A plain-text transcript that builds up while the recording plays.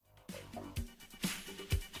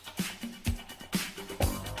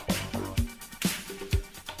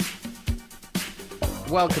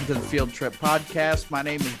Welcome to the Field Trip Podcast. My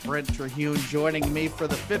name is Brent Terhune. Joining me for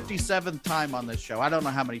the 57th time on this show, I don't know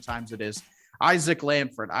how many times it is, Isaac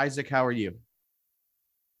Lanford. Isaac, how are you?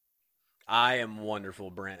 I am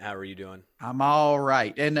wonderful, Brent. How are you doing? I'm all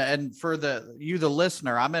right. And for the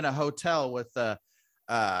listener, I'm in a hotel with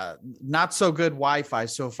not so good Wi-Fi.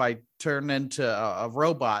 So if I turn into a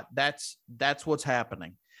robot, that's what's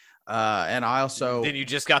happening. And I also then you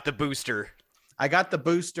just got the booster. I got the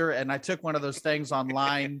booster, and I took one of those things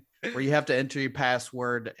online where you have to enter your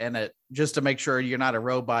password, and it just to make sure you're not a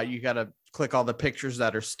robot, you got to click all the pictures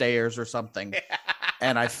that are stairs or something.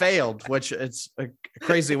 And I failed, which it's a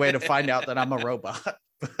crazy way to find out that I'm a robot.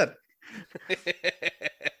 But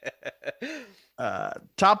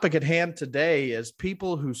topic at hand today is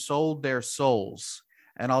people who sold their souls.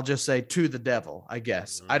 And I'll just say to the devil, I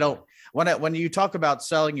guess. I don't when you talk about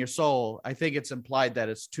selling your soul, I think it's implied that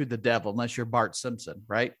it's to the devil, unless you're Bart Simpson,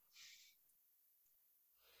 right?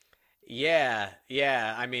 Yeah.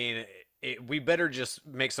 I mean, we better just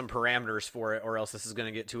make some parameters for it, or else this is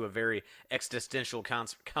going to get to a very existential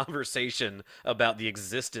conversation about the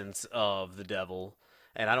existence of the devil.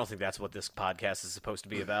 And I don't think that's what this podcast is supposed to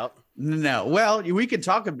be about. No. Well, we can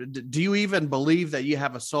talk about, do you even believe that you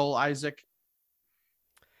have a soul, Isaac?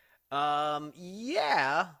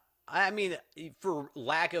 Yeah. I mean, for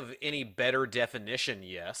lack of any better definition,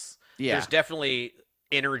 yes. Yeah. There's definitely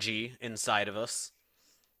energy inside of us.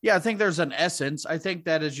 Yeah, I think there's an essence. I think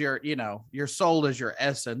that is your soul is your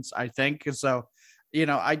essence, I think. So,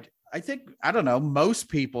 I think, I don't know, most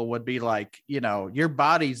people would be like, your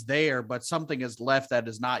body's there, but something is left that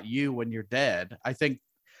is not you when you're dead. I think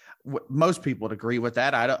most people would agree with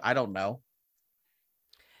that. I don't know.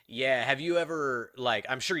 Yeah. Have you ever,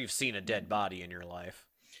 I'm sure you've seen a dead body in your life.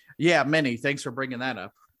 Yeah, many. Thanks for bringing that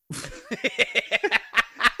up.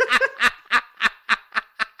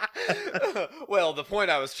 Well, the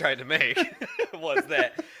point I was trying to make was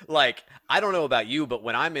that, I don't know about you, but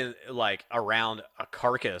when I'm in, around a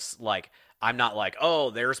carcass, I'm not like,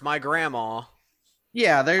 oh, there's my grandma.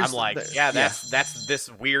 Yeah, I'm like, that's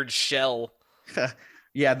this weird shell.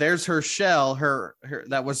 Yeah, there's her shell, her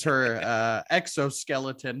that was her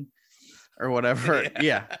exoskeleton or whatever.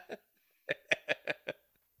 Yeah.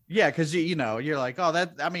 Yeah, because you're like, oh,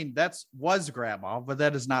 that's was grandma, but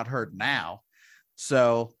that is not her now.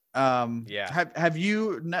 So yeah. Have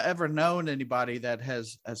you ever known anybody that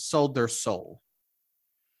has sold their soul?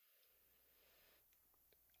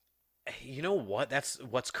 You know what? That's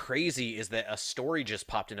what's crazy is that a story just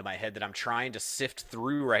popped into my head that I'm trying to sift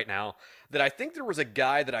through right now. That I think there was a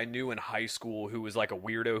guy that I knew in high school who was like a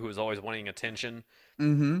weirdo who was always wanting attention.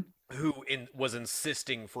 Mm-hmm. Who was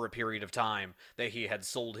insisting for a period of time that he had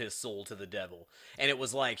sold his soul to the devil. And it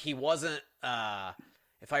was like he wasn't,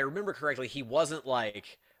 if I remember correctly, he wasn't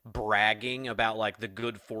bragging about the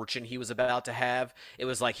good fortune he was about to have. It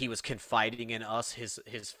was like he was confiding in us,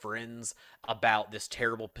 his friends, about this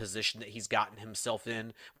terrible position that he's gotten himself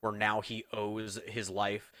in, where now he owes his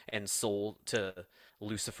life and soul to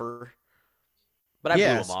Lucifer. But I blew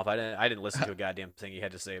him off. I didn't listen to a goddamn thing he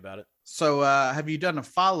had to say about it. So have you done a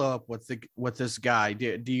follow-up with this guy?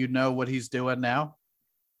 Do you know what he's doing now?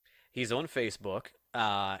 He's on Facebook.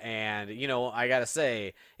 And I gotta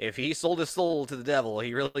say, if he sold his soul to the devil,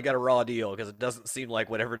 he really got a raw deal, because it doesn't seem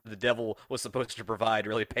like whatever the devil was supposed to provide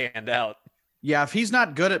really panned out. Yeah, if he's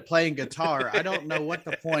not good at playing guitar, I don't know what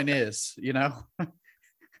the point is,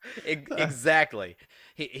 Exactly.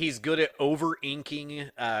 He's good at over-inking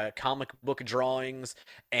comic book drawings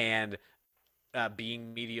and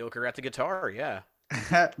being mediocre at the guitar, yeah.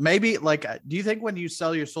 Maybe, do you think when you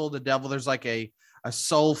sell your soul to the devil, there's a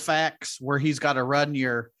soul fax where he's got to run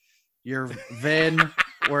your VIN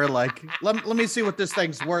where let me see what this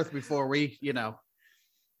thing's worth before we,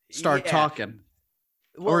 start talking.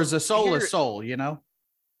 Well, or is a soul a soul,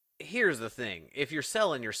 Here's the thing. If you're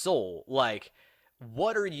selling your soul,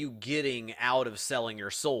 what are you getting out of selling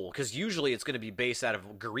your soul? Because usually it's going to be based out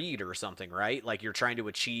of greed or something, right? You're trying to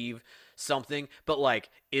achieve something, but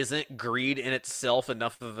isn't greed in itself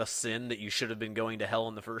enough of a sin that you should have been going to hell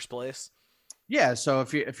in the first place? Yeah. So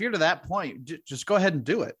if you're to that point, just go ahead and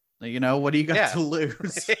do it. What do you got to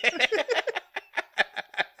lose?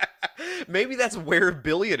 Maybe that's where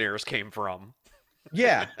billionaires came from.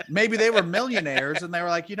 Yeah. Maybe they were millionaires and they were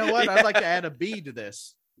like, you know what? I'd like to add a B to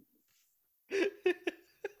this.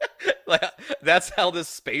 That's how this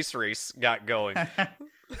space race got going.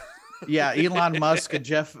 Yeah, Elon Musk and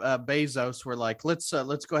Jeff Bezos were like, let's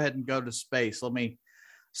go ahead and go to space. Let me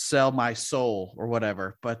sell my soul or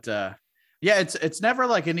whatever. But Yeah, it's never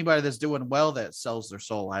like anybody that's doing well that sells their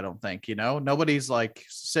soul. I don't think, nobody's like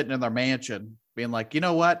sitting in their mansion being like, you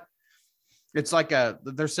know what? It's like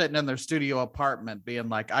they're sitting in their studio apartment being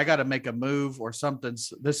like, I got to make a move or something.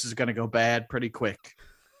 This is going to go bad pretty quick.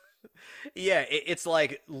 Yeah, it's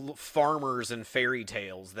like farmers and fairy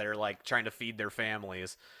tales that are like trying to feed their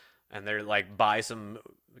families, and they're like buy some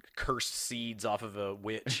cursed seeds off of a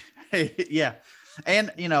witch. Yeah.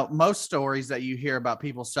 And most stories that you hear about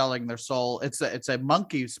people selling their soul, it's a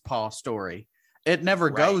monkey's paw story. It never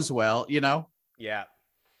Right. goes well. Yeah.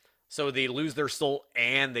 So they lose their soul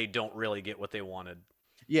and they don't really get what they wanted.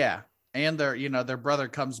 Yeah. And their brother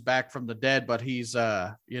comes back from the dead, but he's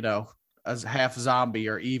as half zombie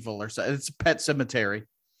or evil or so. It's a pet cemetery.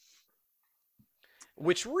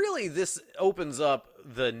 Which really this opens up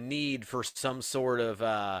the need for some sort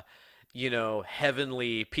of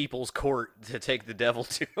heavenly people's court to take the devil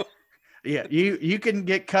to. Yeah, you can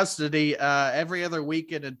get custody every other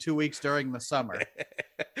weekend and 2 weeks during the summer.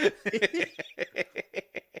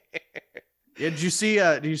 Yeah, did you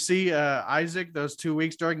see Isaac those 2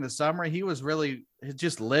 weeks during the summer? He was really it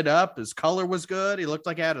just lit up. His color was good. He looked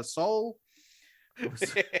like he had a soul.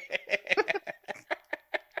 Was...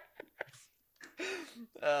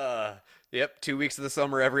 Yep, 2 weeks of the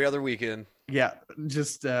summer every other weekend. Yeah,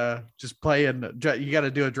 just playing. You got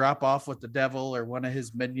to do a drop off with the devil or one of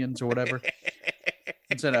his minions or whatever.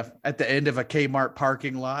 It's at the end of a Kmart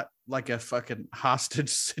parking lot, like a fucking hostage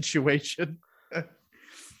situation.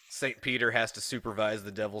 St. Peter has to supervise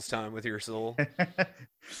the devil's time with your soul.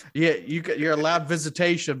 Yeah, you're allowed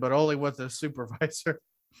visitation, but only with a supervisor.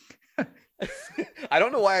 I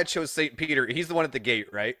don't know why I chose St. Peter. He's the one at the gate,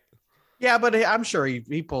 right? Yeah, but I'm sure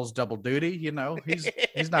he pulls double duty.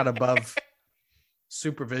 He's not above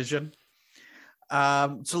supervision.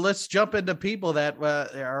 So let's jump into people that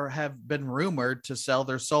have been rumored to sell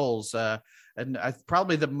their souls. And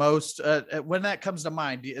probably the most when that comes to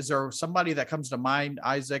mind, is there somebody that comes to mind,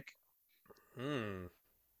 Isaac?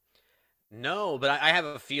 No, but I have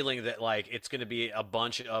a feeling that like it's going to be a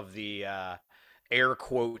bunch of the air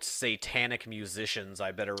quotes satanic musicians.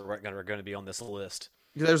 I bet are going to be on this list.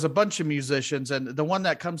 There's a bunch of musicians, and the one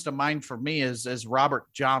that comes to mind for me is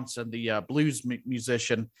Robert Johnson, the blues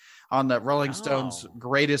musician on the Rolling Stones'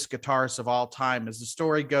 greatest guitarist of all time. As the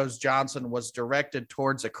story goes, Johnson was directed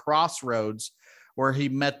towards a crossroads where he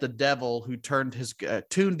met the devil, who tuned his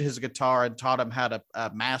guitar and taught him how to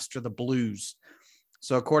master the blues.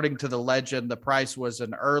 So according to the legend, the price was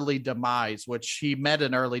an early demise, which he met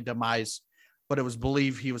an early demise, but it was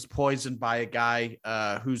believed he was poisoned by a guy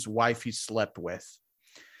whose wife he slept with.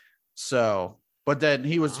 So, but then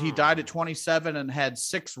he died at 27 and had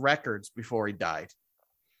 6 records before he died.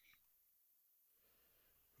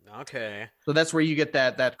 Okay. So that's where you get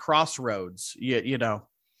that crossroads, the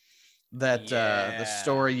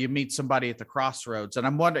story, you meet somebody at the crossroads. And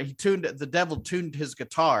I'm wondering, the devil tuned his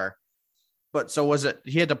guitar, but so was it,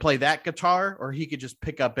 he had to play that guitar or he could just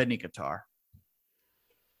pick up any guitar?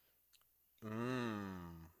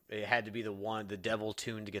 It had to be the devil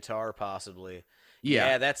tuned guitar, possibly.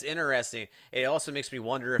 Yeah, that's interesting. It also makes me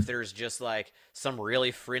wonder if there's just like some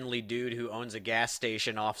really friendly dude who owns a gas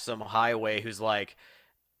station off some highway who's like,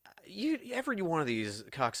 every one of these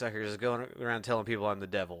cocksuckers is going around telling people I'm the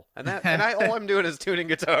devil, and all I'm doing is tuning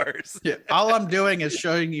guitars. Yeah, all I'm doing is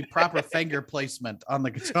showing you proper finger placement on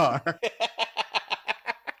the guitar.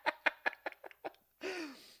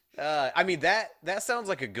 I mean that sounds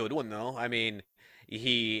like a good one though. I mean,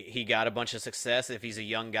 he got a bunch of success. If he's a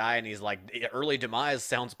young guy and he's like, early demise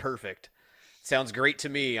sounds perfect. Sounds great to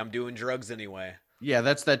me. I'm doing drugs anyway. Yeah,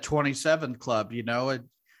 that's that 27 club. If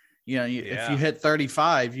you hit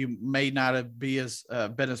 35, you may not have been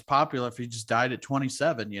as popular if you just died at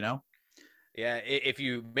 27. Yeah, if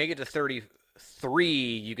you make it to 33,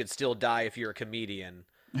 you could still die if you're a comedian.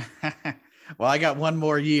 Well, I got one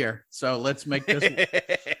more year, so let's make this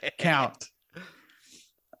count.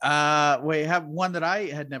 We have one that I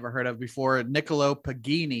had never heard of before, Niccolo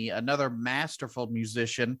Paganini, another masterful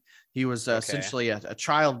musician. He was essentially a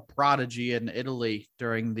child prodigy in Italy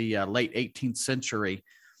during the late 18th century.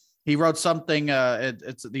 He wrote something,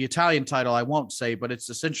 it's the Italian title, I won't say, but it's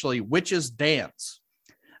essentially Witch's Dance.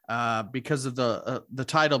 Because of the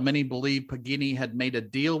title, many believe Paganini had made a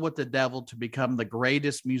deal with the devil to become the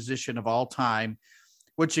greatest musician of all time,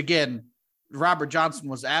 which again, Robert Johnson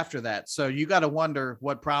was after that. So you got to wonder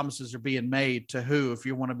what promises are being made to who, if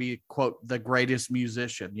you want to be, quote, the greatest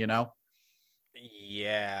musician,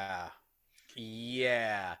 Yeah.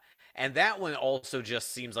 And that one also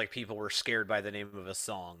just seems like people were scared by the name of a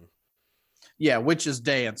song. Yeah, Witch's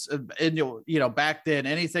Dance. And back then,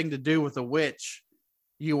 anything to do with a witch,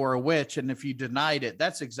 you were a witch. And if you denied it,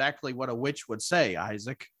 that's exactly what a witch would say,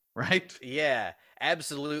 Isaac, right? Yeah,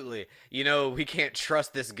 absolutely. You know, we can't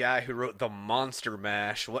trust this guy who wrote the Monster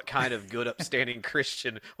Mash. What kind of good, upstanding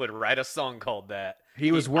Christian would write a song called that? He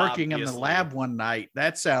He was working in the obviously. lab one night.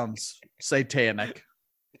 That sounds satanic.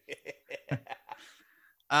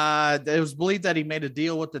 It was believed that he made a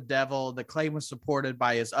deal with the devil. The claim was supported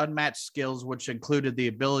by his unmatched skills, which included the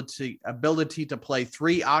ability to play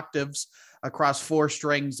 3 octaves across 4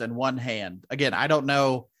 strings in one hand. Again, I don't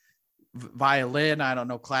know violin. I don't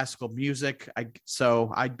know classical music.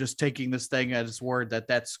 So I'm just taking this thing at its word that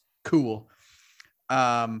that's cool.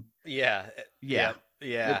 Yeah. Yeah.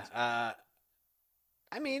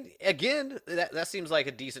 I mean, again, that seems like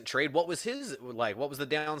a decent trade. What was his like? What was the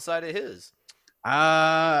downside of his?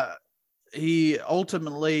 He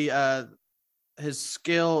ultimately, his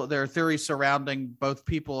skill, there are theories surrounding both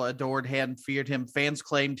people adored and feared him. Fans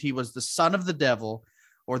claimed he was the son of the devil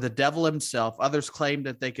or the devil himself. Others claimed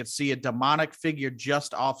that they could see a demonic figure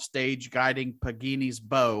just off stage guiding Paganini's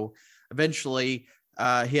bow. Eventually,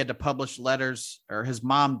 he had to publish letters, or his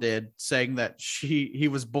mom did, saying that he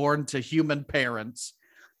was born to human parents.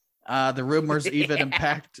 The rumors even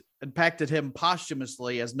impacted him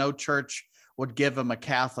posthumously, as no church would give him a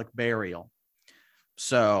Catholic burial.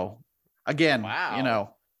 So again,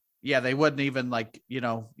 Wow. they wouldn't even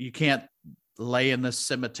you can't lay in the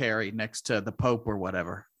cemetery next to the Pope or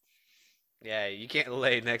whatever. Yeah, you can't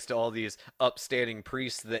lay next to all these upstanding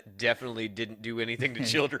priests that definitely didn't do anything to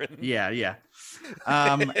children. Yeah.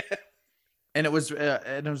 Um, and it was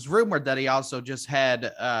rumored that he also just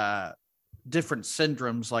had different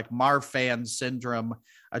syndromes like Marfan syndrome,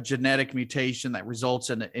 a genetic mutation that results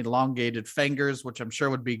in elongated fingers, which I'm sure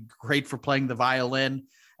would be great for playing the violin,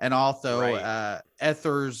 and also Right.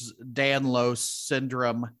 Ehlers-Danlos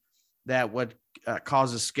syndrome that would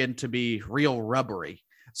cause his skin to be real rubbery.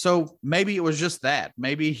 So maybe it was just that.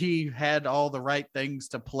 Maybe he had all the right things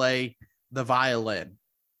to play the violin.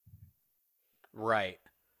 Right.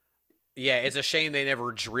 Yeah, it's a shame they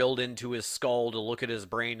never drilled into his skull to look at his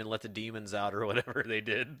brain and let the demons out or whatever they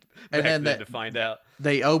did And back then then to find out.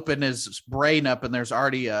 they open his brain up and there's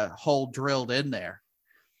already a hole drilled in there,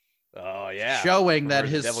 Oh yeah, showing from that where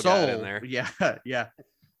the his devil got in soul, there. yeah.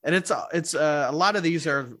 And it's a lot of these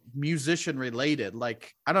are musician related.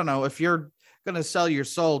 Like, I don't know, if you're going to sell your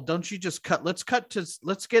soul, don't you just let's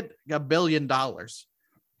get $1 billion.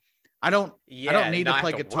 I don't Yeah, need to not have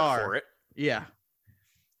play to work for guitar. it. Yeah.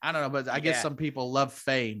 I don't know, but I guess Yeah, some people love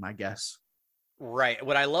fame, I guess. right.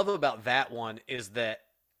 What I love about that one is that,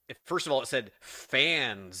 first of all, it said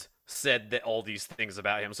fans said that all these things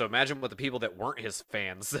about him. So imagine what the people that weren't his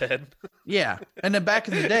fans said. Yeah. And then back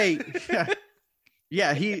in the day,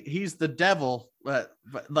 yeah, he's the devil, but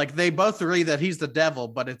like they both agree that he's the devil,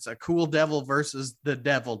 but it's a cool devil versus the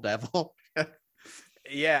devil.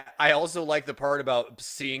 Yeah, I also like the part about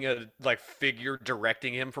seeing a like figure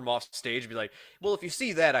directing him from off stage. Be like, well, if you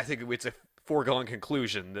see that, I think it's a foregone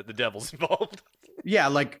conclusion that the devil's involved. Yeah,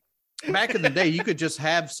 like back in the day, you could just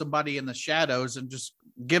have somebody in the shadows and just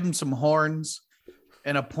give them some horns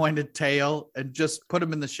and a pointed tail and just put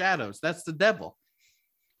them in the shadows. That's the devil.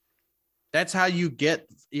 That's how you get,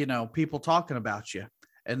 people talking about you.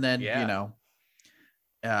 And then, Yeah,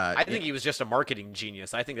 I yeah, think he was just a marketing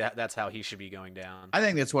genius. I think that's how he should be going down. I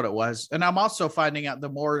think that's what it was. And I'm also finding out the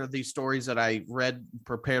more of these stories that I read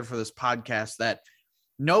prepared for this podcast that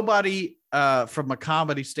nobody from a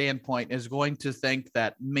comedy standpoint is going to think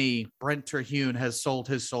that me, Brent Terhune, has sold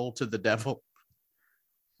his soul to the devil.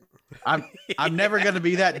 I'm never going to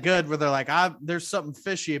be that good where they're like, there's something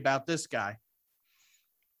fishy about this guy.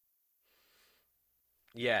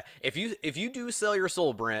 Yeah, if you do sell your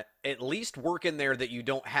soul, Brent, at least work in there that you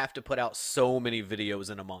don't have to put out so many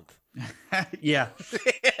videos in a month. Yeah.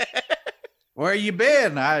 Where you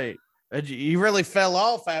been? You really fell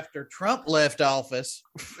off after Trump left office.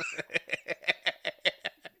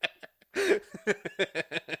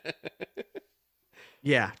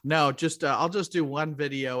 Yeah, no, just I'll just do one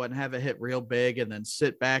video and have it hit real big and then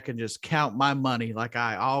sit back and just count my money like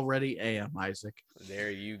I already am, Isaac. There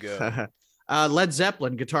you go. Led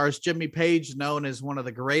Zeppelin guitarist Jimmy Page, known as one of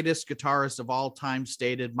the greatest guitarists of all time,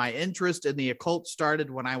 stated, "My interest in the occult started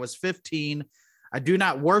when I was 15. I do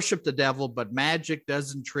not worship the devil, but magic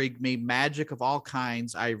does intrigue me. Magic of all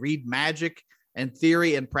kinds. I read magic and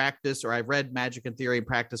theory and practice, or I read magic and theory and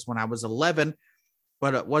practice when I was 11,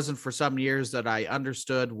 but it wasn't for some years that I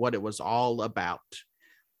understood what it was all about."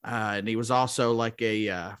 And he was also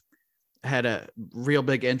had a real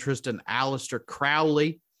big interest in Aleister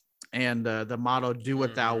Crowley and the motto, "Do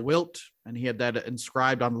what thou Mm-hmm. wilt." And he had that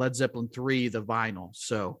inscribed on Led Zeppelin 3, the vinyl.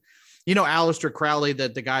 So You know, Aleister Crowley, the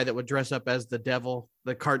guy that would dress up as the devil,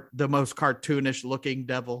 the most cartoonish looking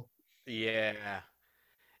devil. Yeah,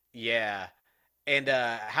 yeah. And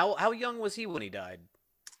how young was he when he died?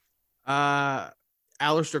 Uh,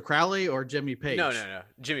 Aleister Crowley or Jimmy No, Page? no, no.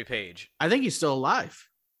 Jimmy Page. I think he's still alive.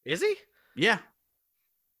 Is he? Yeah,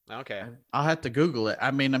 Okay. I'll have to Google it.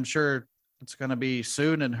 I mean, I'm sure it's going to be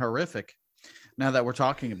soon and horrific now that we're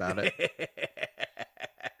talking about it.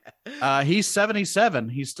 He's 77.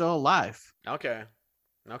 He's still alive. Okay.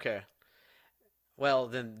 Okay. Well,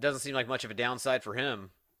 then doesn't seem like much of a downside for him.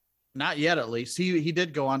 Not yet, at least. He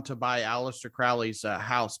did go on to buy Aleister Crowley's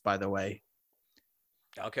house, by the way.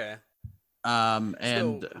 Okay. And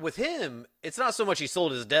So with him, it's not so much he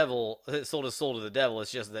sold his devil, sold his soul to the devil.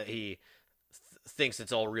 It's just that he thinks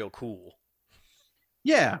it's all real cool.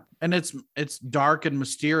 yeah, and it's dark and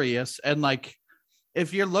mysterious. And like,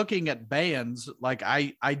 if you're looking at bands, like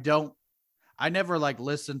I never like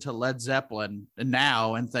listen to Led Zeppelin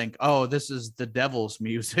now and think, oh, this is the devil's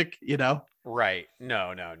music, you know? Right.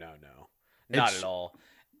 No, no, no, no. Not It's at all.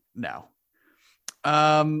 no.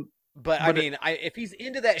 Um, But I but mean, if he's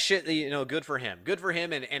into that shit, good for him. Good for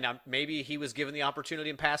him. And maybe he was given the opportunity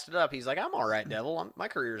and passed it up. He's like, I'm all right, devil. My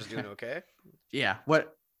career is doing okay. yeah,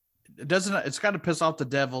 what it doesn't it's got to piss off the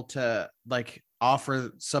devil to like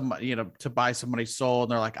offer some, to buy somebody's soul,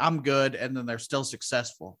 and they're like, I'm good, and then they're still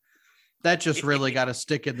successful. That just really got to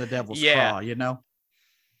stick in the devil's Yeah. craw, you know?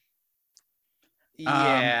 Um,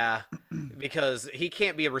 Yeah. Because he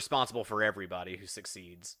can't be responsible for everybody who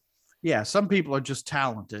succeeds. yeah, some people are just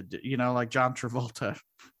talented, like John Travolta.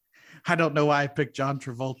 I don't know why I picked John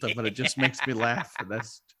Travolta, but it just makes me laugh.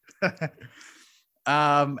 That's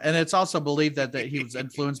and it's also believed that he was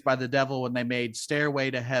influenced by the devil when they made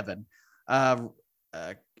Stairway to Heaven. Uh,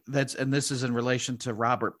 this is in relation to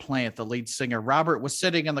Robert Plant, the lead singer. Robert was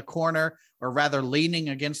sitting in the corner, or rather leaning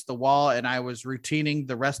against the wall, and I was routining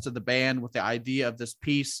the rest of the band with the idea of this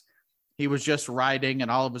piece. He was just writing, and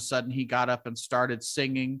all of a sudden he got up and started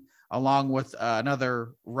singing along with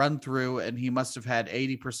another run through, and he must have had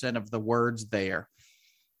 80% of the words there.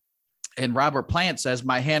 And Robert Plant says,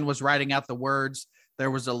 my hand was writing out the words.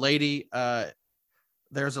 There's a lady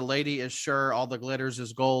is sure all the glitters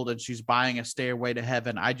is gold, and she's buying a stairway to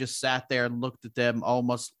heaven. I just sat there and looked at them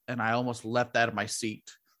and I almost leapt out of my seat.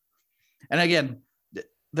 And again,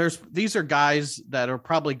 these are guys that are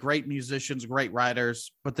probably great musicians, great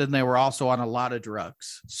writers, but then they were also on a lot of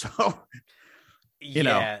drugs. So,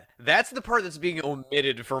 that's the part that's being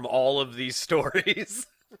omitted from all of these stories.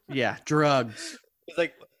 Yeah, drugs. It's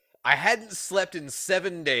like, I hadn't slept in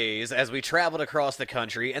 7 days as we traveled across the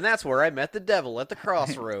country, and that's where I met the devil at the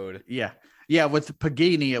crossroad. Yeah. Yeah, with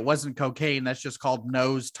Pagini, it wasn't cocaine. That's just called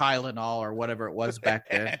nose Tylenol or whatever it was back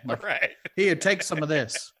then. Like, right. Here, take some of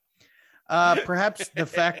this. Perhaps the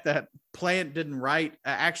fact that Plant didn't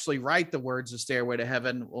actually write the words of Stairway to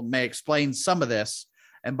Heaven may explain some of this.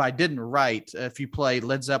 And by didn't write, if you play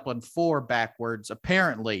Led Zeppelin 4 backwards,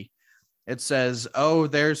 apparently it says, oh,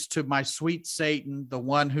 there's to my sweet Satan, the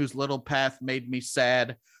one whose little path made me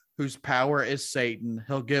sad, whose power is Satan.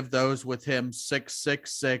 He'll give those with him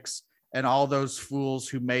 666, and all those fools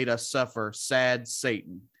who made us suffer, sad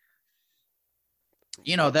Satan.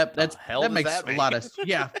 That makes a lot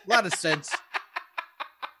of sense.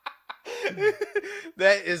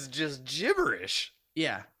 That is just gibberish.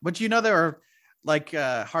 Yeah, but there are like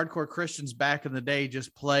hardcore Christians back in the day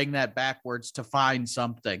just playing that backwards to find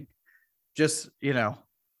something. You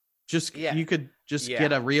could just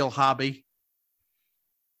get a real hobby.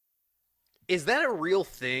 Is that a real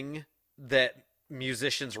thing that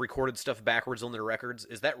musicians recorded stuff backwards on their records?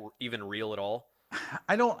 Is that even real at all?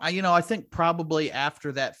 I think probably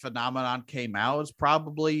after that phenomenon came out is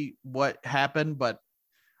probably what happened, but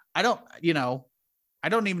I don't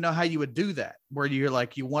even know how you would do that, where you're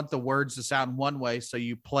like, you want the words to sound one way, so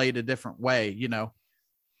you play it a different way,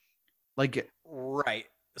 like, right.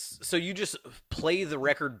 So you just play the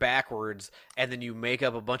record backwards and then you make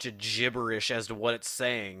up a bunch of gibberish as to what it's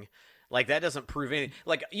saying. Like, that doesn't prove anything.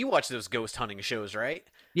 Like, you watch those ghost hunting shows, right?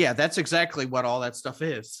 Yeah, that's exactly what all that stuff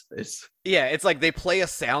is. It's like they play a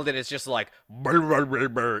sound and it's just like, burr, burr, burr,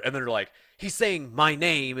 burr, and they're like, he's saying, my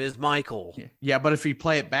name is Michael. Yeah, but if you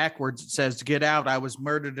play it backwards, it says, get out, I was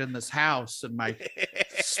murdered in this house and my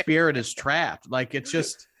spirit is trapped. Like, it's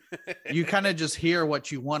just, you kind of just hear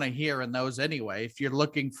what you want to hear in those anyway. If you're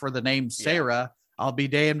looking for the name Sarah, I'll be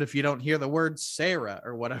damned if you don't hear the word Sarah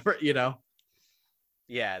or whatever,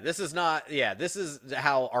 this is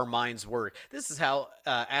how our minds work. This is how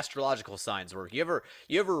astrological signs work. You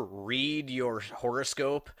ever read your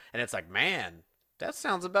horoscope and it's like, man, that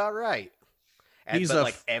sounds about right.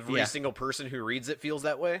 But every single person who reads it feels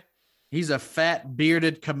that way. He's a fat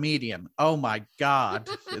bearded comedian. Oh my God.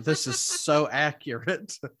 This is so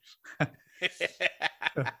accurate.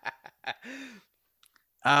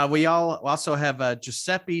 We all also have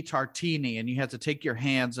Giuseppe Tartini, and you have to take your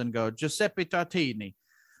hands and go Giuseppe Tartini.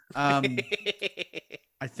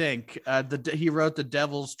 I think he wrote the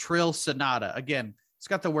Devil's Trill Sonata. Again, it's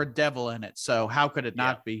got the word devil in it, so how could it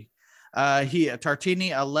not be?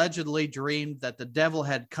 Tartini allegedly dreamed that the devil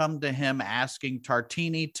had come to him asking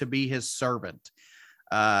Tartini to be his servant.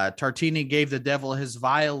 Tartini gave the devil his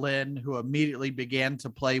violin, who immediately began to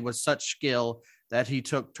play with such skill that he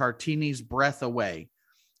took Tartini's breath away.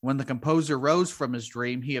 When the composer rose from his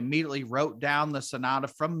dream, he immediately wrote down the sonata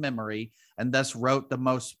from memory and thus wrote the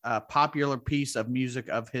most popular piece of music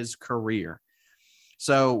of his career.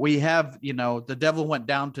 So we have, the devil went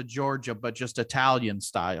down to Georgia, but just Italian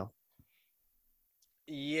style.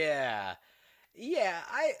 Yeah. Yeah,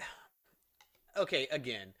 okay,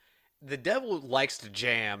 again, the devil likes to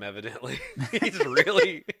jam, evidently. He's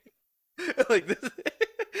really like this.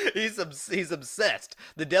 He's obsessed.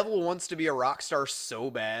 The devil wants to be a rock star so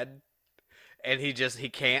bad, and he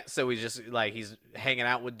can't. So he's hanging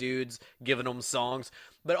out with dudes, giving them songs.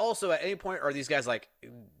 But also, at any point, are these guys like,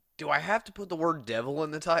 do I have to put the word devil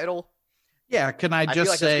in the title? Yeah, can I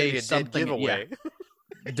just say a something? Giveaway.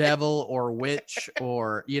 Yeah, devil or witch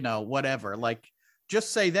or whatever. Like,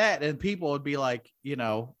 just say that, and people would be like,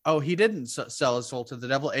 oh, he didn't sell his soul to the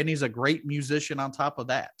devil, and he's a great musician on top of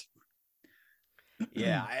that.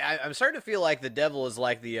 Yeah, I'm starting to feel like the devil is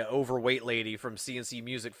like the overweight lady from CNC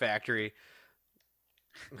Music Factory,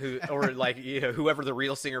 or like whoever the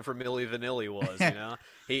real singer for Milli Vanilli was.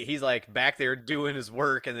 He's like back there doing his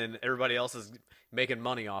work, and then everybody else is making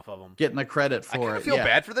money off of him, getting the credit for it. I feel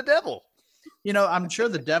bad for the devil. I'm sure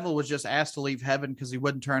the devil was just asked to leave heaven because he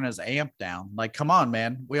wouldn't turn his amp down. Like, come on,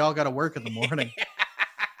 man, we all got to work in the morning.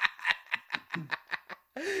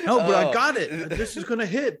 No, but I got it. This is gonna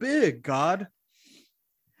hit big, God.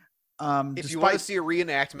 If you want to see a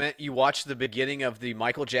reenactment, you watch the beginning of the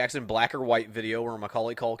Michael Jackson Black or White video where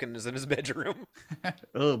Macaulay Culkin is in his bedroom.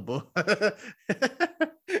 Oh, boy.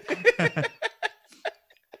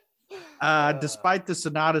 Despite the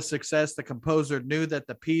sonata's success, the composer knew that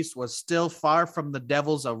the piece was still far from the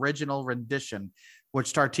devil's original rendition,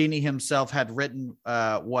 which Tartini himself had written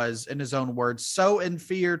was, in his own words, so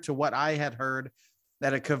inferior to what I had heard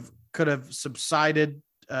that it could have subsisted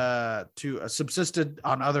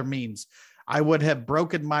on other means. I would have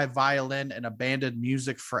broken my violin and abandoned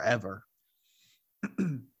music forever.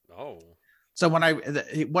 Oh. So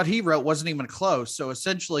what he wrote wasn't even close. So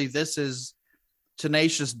essentially, this is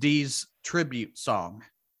Tenacious D's tribute song.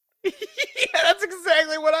 Yeah, that's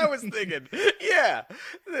exactly what I was thinking. Yeah,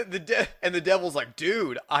 the devil's like,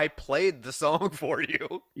 dude, I played the song for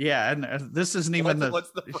you. Yeah, and this isn't even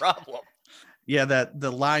what's the problem? Yeah, that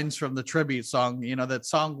the lines from the tribute song, that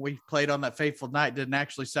song we played on that fateful night didn't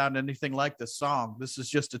actually sound anything like the song. This is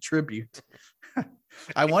just a tribute.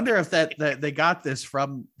 I wonder if that they got this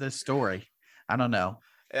from this story. I don't know.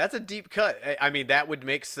 That's a deep cut. I mean, that would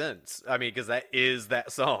make sense. I mean, because that is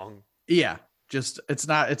that song. Yeah, just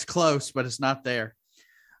it's close, but it's not there.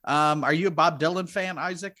 Are you a Bob Dylan fan,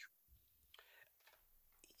 Isaac?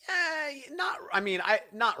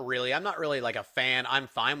 Not really. I'm not really like a fan. I'm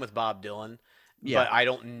fine with Bob Dylan, yeah, but I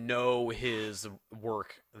don't know his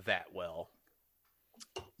work that well.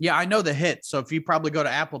 Yeah, I know the hits. So if you probably go to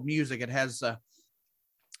Apple Music, it has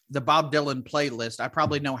the Bob Dylan playlist. I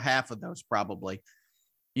probably know half of those, probably.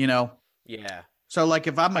 Yeah. So like,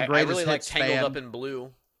 if I'm a greatest I really like hits Tangled fan, Up in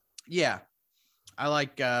Blue. Yeah, I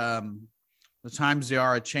like The Times They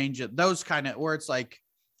Are a Change. Those kind of where it's like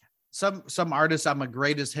some artists. I'm a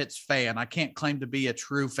greatest hits fan. I can't claim to be a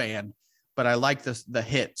true fan, but I like the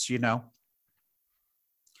hits. Yeah.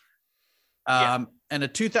 In a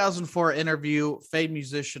 2004 interview, famed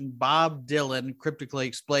musician Bob Dylan cryptically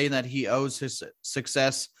explained that he owes his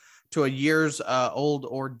success to a years old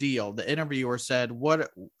ordeal. The interviewer said, why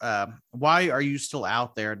are you still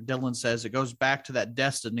out there? Dylan says, it goes back to that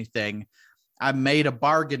destiny thing. I made a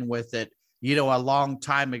bargain with it, a long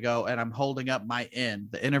time ago, and I'm holding up my end.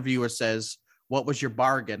 The interviewer says, what was your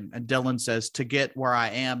bargain? And Dylan says, to get where I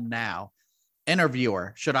am now.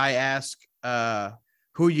 Interviewer, should I ask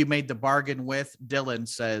who you made the bargain with? Dylan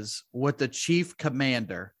says, with the chief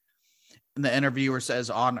commander. And the interviewer says,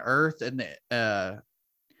 on Earth.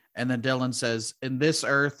 And then Dylan says, in this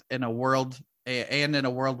earth, in a world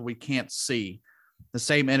we can't see. The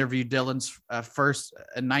same interview, Dylan's first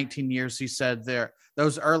in 19 years, he said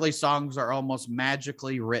those early songs are almost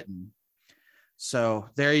magically written. So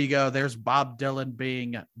there you go. There's Bob Dylan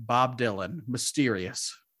being Bob Dylan,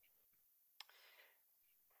 mysterious.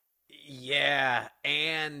 Yeah,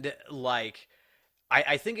 and like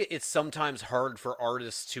I think it's sometimes hard for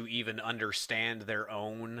artists to even understand their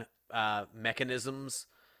own mechanisms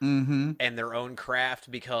Mm-hmm. and their own craft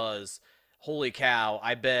because holy cow,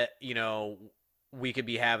 I bet, we could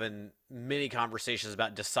be having many conversations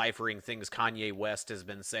about deciphering things Kanye West has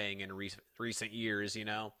been saying in recent years,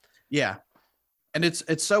 Yeah. And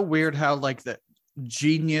it's so weird how like the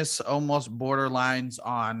genius almost borderlines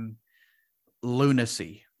on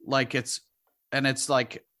lunacy. Like it's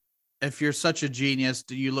like, if you're such a genius,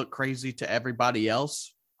 do you look crazy to everybody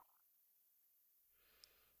else?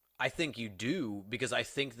 I think you do because I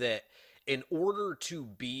think that in order to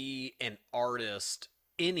be an artist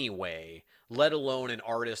anyway, let alone an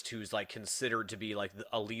artist who's like considered to be like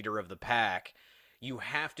a leader of the pack, you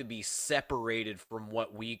have to be separated from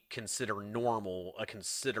what we consider normal a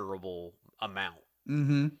considerable amount.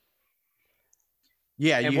 Mm-hmm.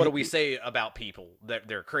 Yeah, And what do you we say about people that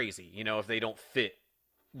they're crazy, if they don't fit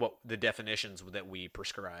what the definitions that we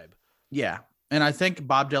prescribe? yeah. And I think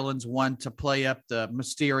Bob Dylan's one to play up the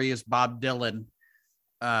mysterious Bob Dylan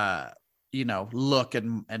uh look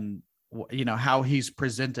and how he's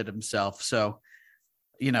presented himself. So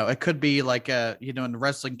it could be like in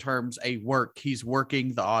wrestling terms, a work. He's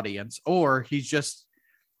working the audience, or he's just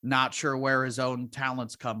not sure where his own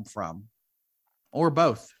talents come from, or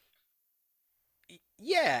both.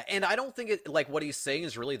 Yeah, and I don't think it like what he's saying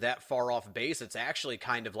is really that far off base. It's actually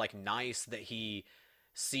kind of like nice that he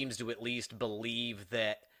seems to at least believe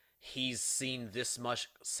that he's seen this much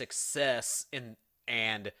success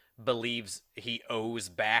and believes he owes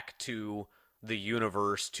back to the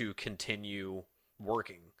universe to continue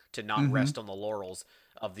working, to not Mm-hmm. rest on the laurels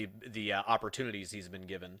of the opportunities he's been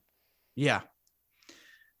given. Yeah,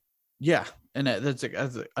 yeah, and that's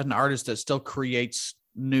an artist that still creates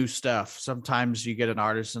new stuff. Sometimes you get an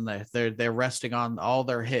artist and they're resting on all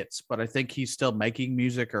their hits, but I think he's still making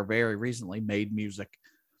music or very recently made music.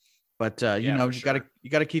 But Yeah, for you sure.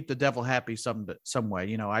 got to keep the devil happy some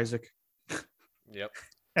way. Isaac, Yep.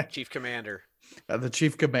 Chief Commander. the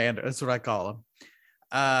chief commander. That's what I call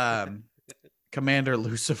him. Commander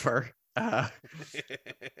Lucifer.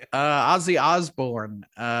 Ozzy Osbourne.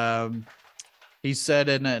 He said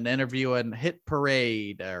in an interview in Hit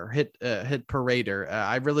Parade or Hit Parader,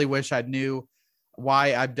 I really wish I knew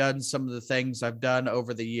why I've done some of the things I've done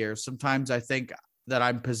over the years. Sometimes I think that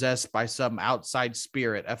I'm possessed by some outside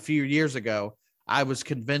spirit. A few years ago, I was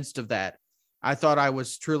convinced of that. I thought I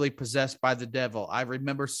was truly possessed by the devil. I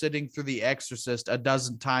remember sitting through The Exorcist a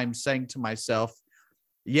dozen times, saying to myself,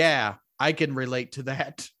 yeah, I can relate to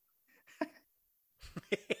that.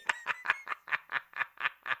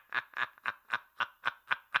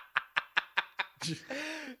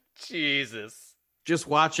 Jesus. Just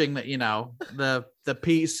watching the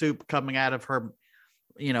pea soup coming out of her,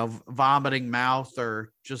 vomiting mouth,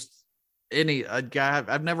 or just any a guy.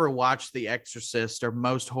 I've never watched The Exorcist or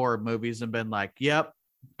most horror movies and been like, yep,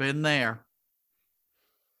 been there.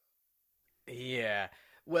 Yeah.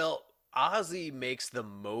 Well, Ozzy makes the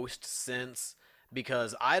most sense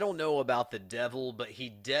because I don't know about the devil, but he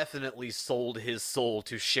definitely sold his soul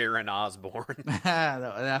to Sharon Osbourne.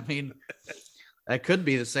 I mean, that could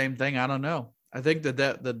be the same thing. I don't know. I think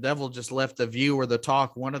the devil just left the View or the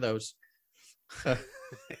Talk, one of those,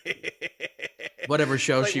 whatever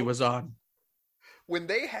show Like she was on. when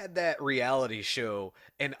they had that reality show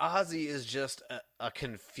and Ozzy is just a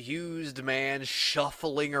confused man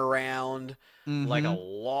shuffling around like a Mm-hmm.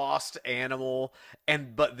 lost animal,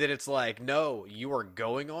 and but then it's like, no, you are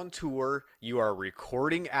going on tour, you are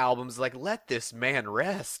recording albums, like let this man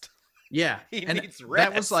rest. Yeah, He and needs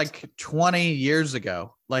that was rest. like 20 years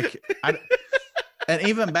ago. Like and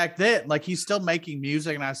even back then, like he's still making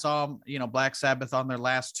music. And I saw him, Black Sabbath on their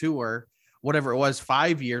last tour, whatever it was,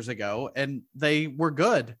 5 years ago, and they were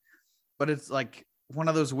good. But it's like one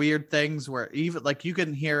of those weird things where even like you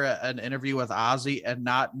can hear an interview with Ozzy and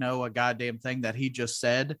not know a goddamn thing that he just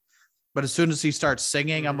said. But as soon as he starts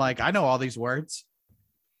singing, I'm Mhm. like, I know all these words.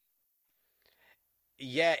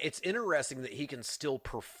 Yeah, it's interesting that he can still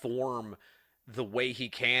perform the way he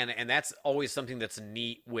can, and that's always something that's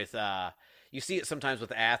neat with you see it sometimes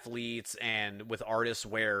with athletes and with artists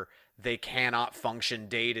where they cannot function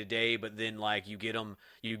day to day, but then like you get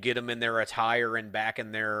them in their attire and back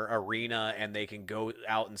in their arena and they can go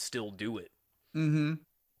out and still do it. Mm-hmm.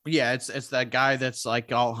 Yeah, it's that guy that's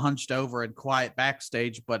like all hunched over and quiet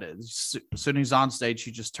backstage, but as soon as he's on stage,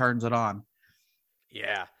 he just turns it on.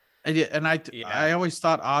 Yeah. And I Yeah. always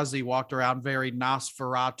thought Ozzy walked around very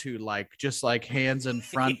Nosferatu like, just like hands in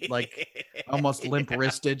front, like almost limp Yeah.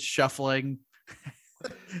 wristed, shuffling.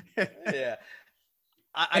 Yeah.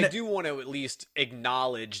 I do want to at least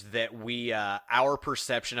acknowledge that our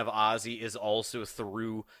perception of Ozzy is also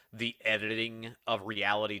through the editing of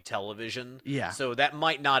reality television. Yeah. So that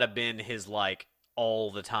might not have been his like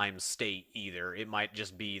all the time state either. It might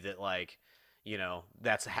just be that like,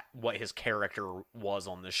 that's what his character was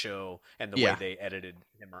on the show and the way Yeah. they edited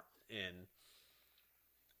him in.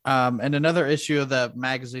 And another issue of the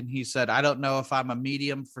magazine, he said, I don't know if I'm a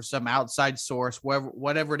medium for some outside source,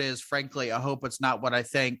 whatever it is. Frankly, I hope it's not what I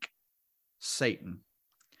think. Satan.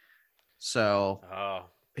 So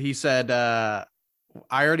he said, I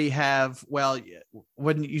already have. Well,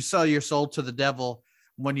 when you sell your soul to the devil,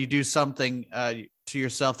 when you do something to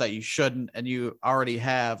yourself that you shouldn't, and you already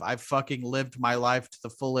have, I've fucking lived my life to the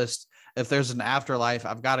fullest. If there's an afterlife,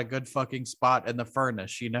 I've got a good fucking spot in the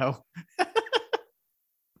furnace,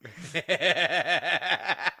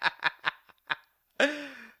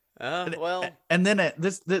 Well, and then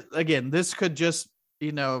this again, this could just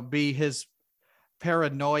be his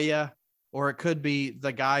paranoia, or it could be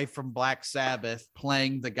the guy from Black Sabbath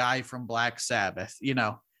playing the guy from Black Sabbath,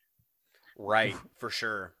 right, for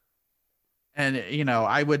sure. And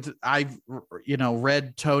I've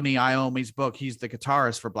read Tony Iommi's book. He's the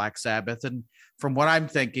guitarist for Black Sabbath, and from what I'm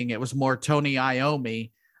thinking, it was more Tony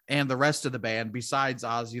Iommi and the rest of the band besides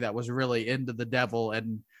Ozzy that was really into the devil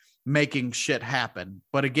and making shit happen.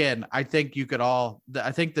 But again, I think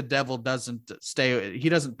I think the devil doesn't stay. He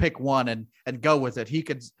doesn't pick one and go with it. He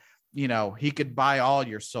could, he could buy all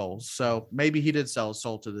your souls. So maybe he did sell his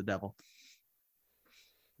soul to the devil.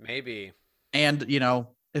 Maybe. And,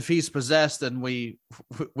 if he's possessed, then we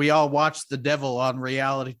all watch the devil on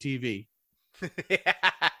reality TV,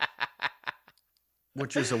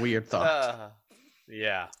 which is a weird thought.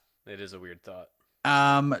 Yeah, it is a weird thought.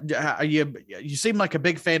 You seem like a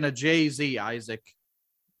big fan of Jay-Z, Isaac.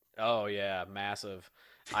 Oh yeah, massive.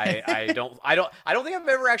 I don't think I've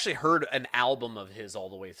ever actually heard an album of his all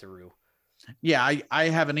the way through. Yeah, I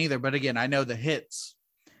haven't either, but again, I know the hits.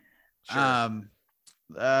 Sure.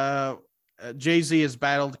 Jay-Z has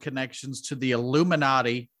battled connections to the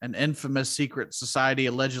Illuminati, an infamous secret society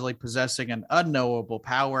allegedly possessing an unknowable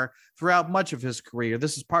power throughout much of his career.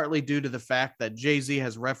 This is partly due to the fact that Jay-Z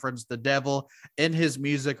has referenced the devil in his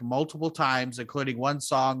music multiple times, including one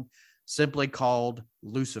song simply called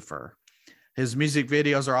Lucifer. His music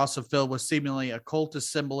videos are also filled with seemingly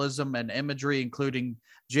occultist symbolism and imagery, including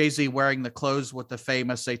Jay-Z wearing the clothes with the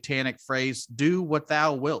famous satanic phrase, "Do what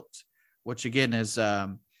thou wilt," which again is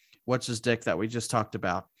what's his dick that we just talked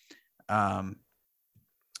about? Aleister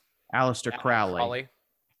Crowley.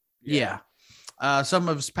 Yeah. Some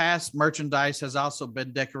of his past merchandise has also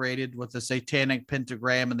been decorated with the satanic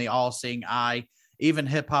pentagram and the all-seeing eye. Even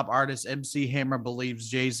hip-hop artist MC Hammer believes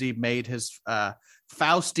Jay-Z made his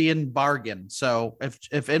Faustian bargain. So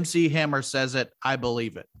if MC Hammer says it, I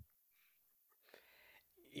believe it.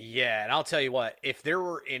 Yeah, and I'll tell you what, if there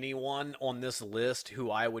were anyone on this list who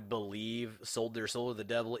I would believe sold their soul to the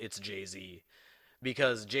devil, it's Jay-Z.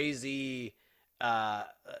 Because Jay-Z, not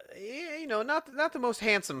the most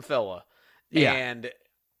handsome fella. Yeah.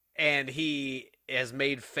 And he has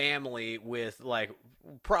made family with like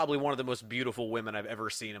probably one of the most beautiful women I've ever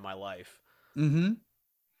seen in my life. Mm-hmm.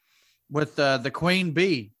 With the Queen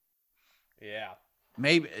Bee. Yeah.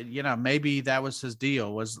 Maybe that was his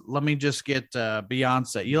deal, was let me just get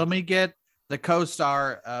Beyonce. Let me get the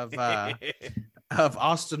co-star of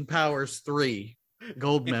Austin Powers 3,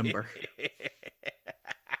 gold member.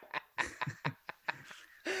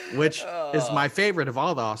 Which is my favorite of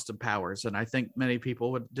all the Austin Powers, and I think many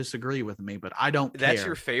people would disagree with me, but I don't care. That's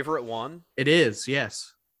your favorite one? It is,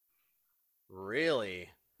 yes. Really?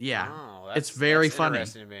 Yeah. Oh, it's very funny.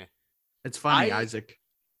 Interesting to me. It's funny, Isaac.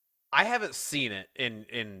 I haven't seen it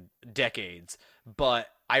in decades, but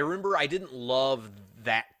I remember I didn't love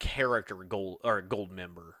that character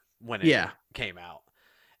Goldmember when it came out.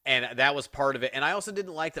 And that was part of it. And I also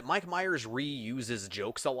didn't like that Mike Myers reuses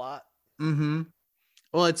jokes a lot. Mm-hmm.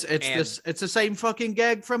 Well, it's the same fucking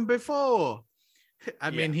gag from before. I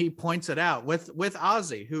mean, he points it out with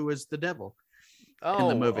Ozzy, who is the devil in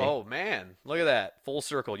the movie. Oh man, look at that, full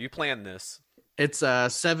circle. You planned this. It's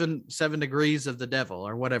 7 degrees of the devil,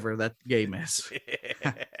 or whatever that game is.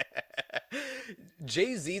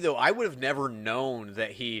 Jay-Z, though, I would have never known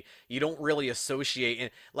that you don't really associate, and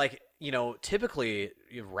like, typically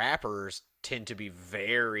rappers tend to be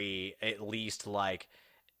very, at least like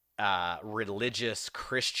religious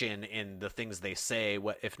Christian in the things they say,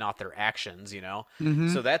 what if not their actions,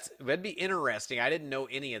 Mm-hmm. So that'd be interesting. I didn't know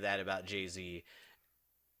any of that about Jay-Z.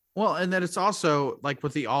 Well, and then it's also like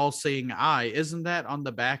with the all-seeing eye, isn't that on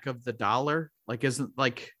the back of the dollar? Like, isn't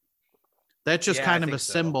like that's just kind of a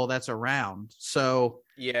symbol that's around. So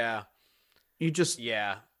Yeah. You just,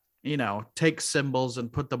 Yeah. take symbols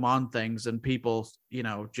and put them on things, and people,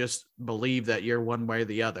 just believe that you're one way or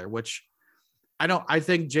the other, which I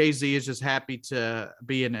think Jay-Z is just happy to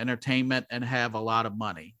be in entertainment and have a lot of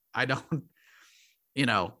money. I don't, you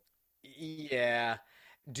know, Yeah.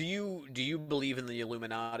 Do you believe in the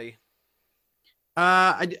Illuminati?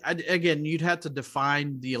 again, you'd have to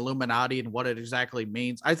define the Illuminati and what it exactly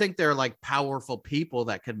means. I think they're like powerful people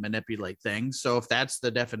that can manipulate things. So if that's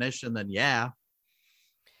the definition, then yeah.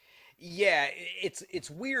 Yeah, it's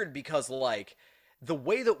weird because like the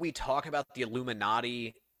way that we talk about the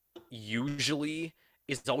Illuminati usually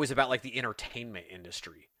is always about like the entertainment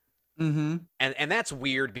industry. Mm-hmm. And that's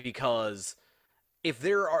weird because if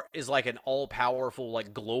there is like an all-powerful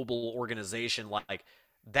like global organization, like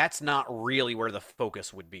that's not really where the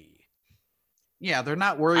focus would be. Yeah, they're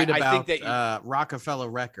not I, worried I think about that Rockefeller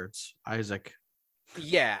Records, Isaac.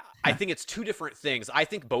 yeah, I think it's two different things. I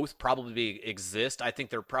think both probably exist. I think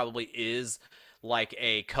there probably is like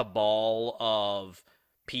a cabal of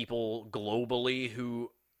people globally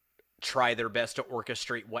who try their best to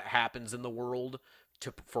orchestrate what happens in the world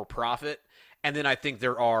for profit. And then I think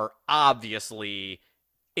there are obviously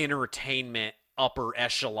entertainment upper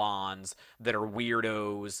echelons that are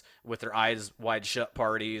weirdos with their eyes wide shut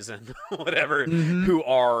parties and whatever, Mm-hmm. who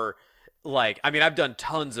are like, I mean, I've done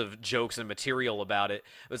tons of jokes and material about it.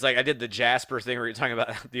 It was like I did the Jasper thing where you're talking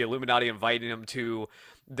about the Illuminati inviting him to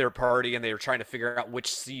their party, and they were trying to figure out which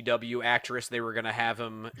CW actress they were going to have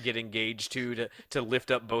him get engaged to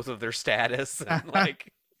lift up both of their status, and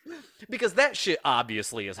like because that shit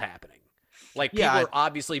obviously is happening. Like Yeah, people are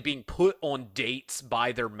obviously being put on dates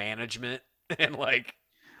by their management, and like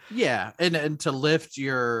yeah, and to lift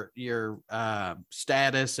your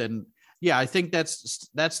status, and yeah, I think that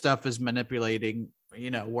stuff is manipulating.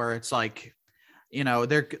 Where it's like,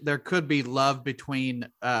 there could be love between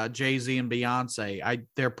Jay-Z and Beyonce.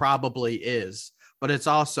 There probably is, but it's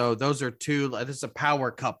also those are two. It's a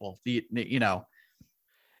power couple.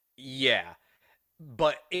 yeah.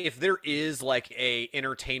 But if there is like a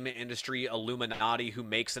entertainment industry Illuminati who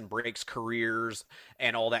makes and breaks careers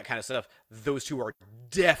and all that kind of stuff, those two are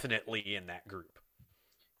definitely in that group.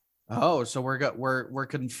 Oh, so we're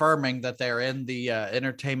confirming that they're in the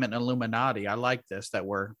entertainment Illuminati. I like this. That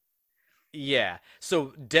we're Yeah.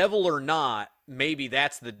 So devil or not, maybe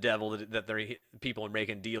that's the devil that they're people are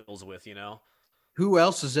making deals with, you know? Who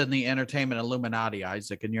else is in the entertainment Illuminati,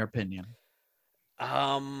 Isaac? In your opinion?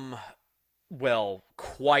 Um well,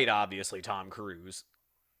 quite obviously Tom Cruise.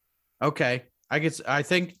 Okay, I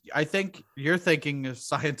think you're thinking of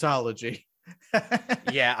Scientology.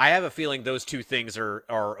 Yeah, I have a feeling those two things are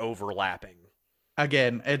overlapping.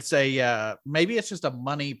 Again, it's a maybe it's just a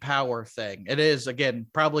money power thing. It is again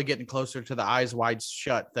probably getting closer to the eyes wide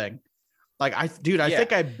shut thing. Like I Yeah.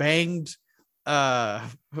 think I banged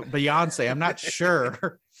Beyonce. I'm not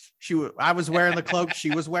sure. I was wearing the cloak, she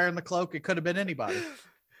was wearing the cloak. It could have been anybody.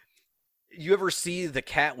 You ever see the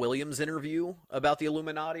Cat Williams interview about the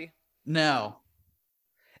Illuminati? No.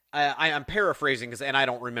 I'm paraphrasing and I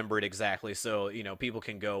don't remember it exactly, so people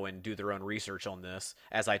can go and do their own research on this.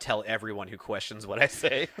 As I tell everyone who questions what I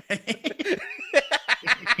say.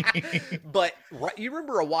 But you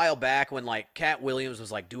remember a while back when like Cat Williams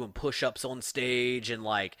was like doing push-ups on stage, and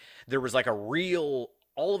like there was like a real.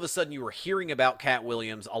 All of a sudden, you were hearing about Cat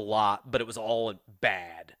Williams a lot, but it was all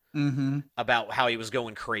bad Mm-hmm. about how he was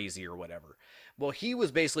going crazy or whatever. Well, he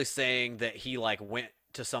was basically saying that he like went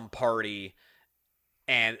to some party,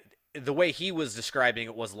 and the way he was describing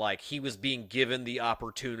it was like he was being given the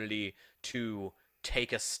opportunity to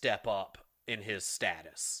take a step up in his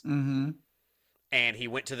status. Mm-hmm. And he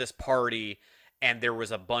went to this party, and there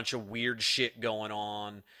was a bunch of weird shit going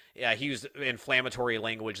on. Yeah, he used inflammatory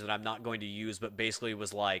language that I'm not going to use, but basically it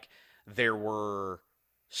was like there were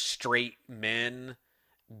straight men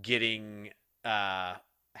getting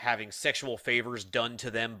having sexual favors done to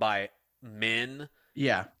them by men,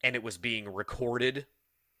 Yeah. and it was being recorded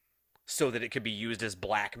so that it could be used as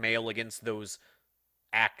blackmail against those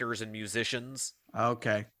actors and musicians.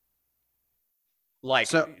 Okay. Like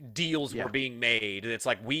So deals were yeah. being made. It's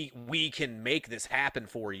like we can make this happen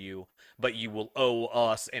for you, but you will owe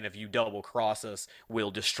us, and if you double cross us,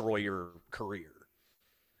 we'll destroy your career.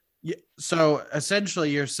 Yeah. So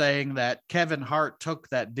essentially, you're saying that Kevin Hart took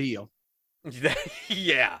that deal.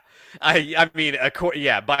 Yeah, I mean,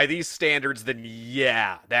 yeah, by these standards, then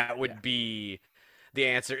yeah, that Yeah. would be the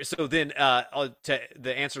answer. So then, to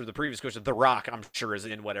the answer to the previous question, The Rock, I'm sure, is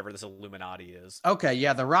in whatever this Illuminati is. Okay.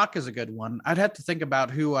 Yeah. The Rock is a good one. I'd have to think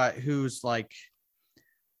about who's like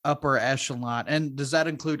upper echelon. And does that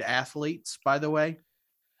include athletes, by the way?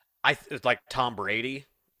 Like Tom Brady.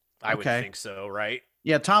 I would Okay. think so, right?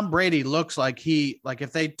 Yeah, Tom Brady looks like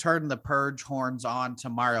if they turn the purge horns on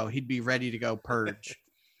tomorrow, he'd be ready to go purge.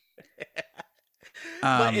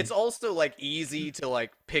 But it's Um, also like easy to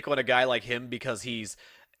like pick on a guy like him because he's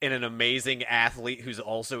an amazing athlete who's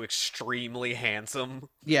also extremely handsome.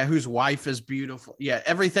 yeah, whose wife is beautiful. Yeah,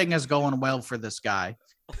 everything is going well for this guy.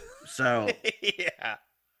 So Yeah.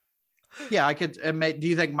 yeah, I could. Do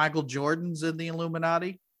you think Michael Jordan's in the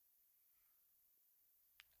Illuminati?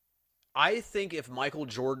 I think if Michael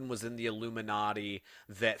Jordan was in the Illuminati,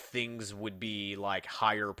 that things would be like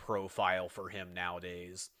higher profile for him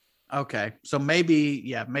nowadays. Okay, so maybe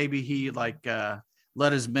yeah, maybe he let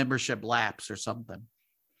his membership lapse or something.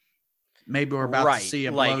 Maybe we're about to Right. see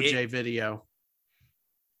a Like Blow it J video.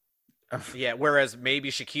 yeah, whereas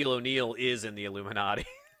maybe Shaquille O'Neal is in the Illuminati.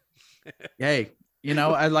 Hey,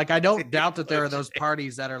 I don't doubt that there Blow are those J.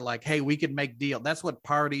 parties that are like, hey, we can make deal. That's what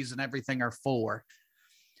parties and everything are for,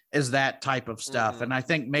 is that type of stuff. Mhm. And I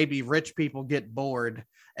think maybe rich people get bored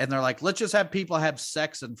and they're like, let's just have people have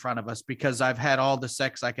sex in front of us because I've had all the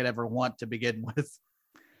sex I could ever want to begin with.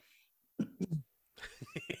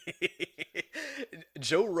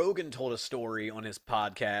 Joe Rogan told a story on his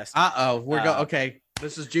podcast. Uh-oh, Uh, okay.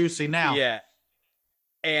 This is juicy now. yeah,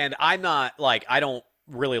 and I'm not like I don't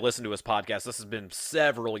really listen to his podcast. This has been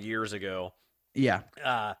several years ago. Yeah.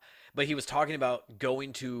 Uh, but he was talking about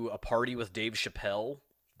going to a party with Dave Chappelle,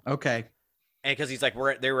 Okay. and because he's like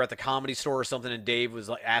they were at the Comedy Store or something, and Dave was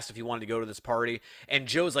like asked if he wanted to go to this party, and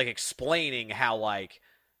Joe's like explaining how like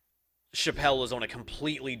Chappelle is on a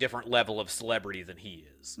completely different level of celebrity than he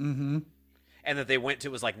is. Mm-hmm. And that they went to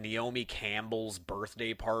was like Naomi Campbell's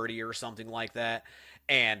birthday party or something like that.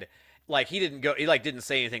 And like he like didn't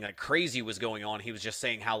say anything like crazy was going on. He was just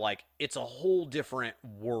saying how like it's a whole different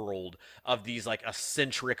world of these like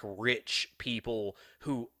eccentric rich people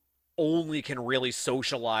who only can really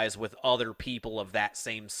socialize with other people of that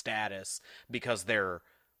same status because they're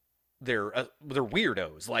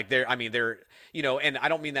weirdos. Like they're and I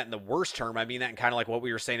don't mean that in the worst term. I mean that in kind of like what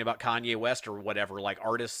we were saying about Kanye West or whatever, like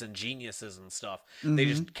artists and geniuses and stuff. They Mm-hmm.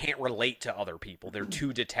 just can't relate to other people. They're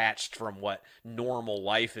too detached from what normal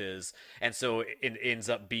life is, and so it ends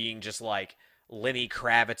up being just like Lenny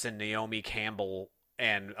Kravitz and Naomi Campbell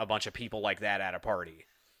and a bunch of people like that at a party.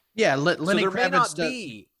 Yeah, So Lenny there may Kravitz not does.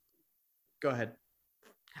 be. Go ahead.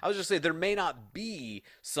 I was just saying there may not be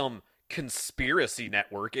some conspiracy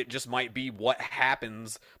network. It just might be what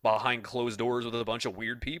happens behind closed doors with a bunch of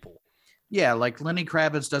weird people. Yeah, like Lenny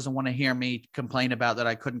Kravitz doesn't want to hear me complain about that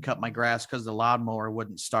I couldn't cut my grass because the lawnmower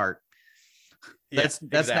wouldn't start. Yeah, That's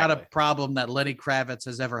not a exactly. problem that Lenny Kravitz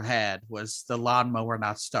has ever had, was the lawnmower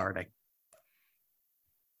not starting.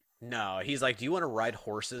 No, he's like, "Do you want to ride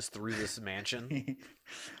horses through this mansion?"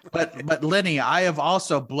 but Lenny, I have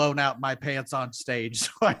also blown out my pants on stage,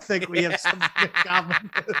 so I think we have something in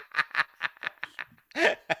common.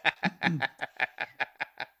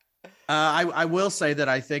 I will say that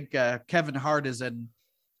I think Kevin Hart is in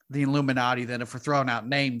the Illuminati. Then, if we're throwing out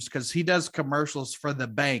names, because he does commercials for the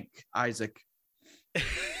bank, Isaac.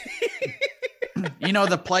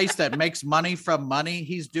 The place that makes money from money.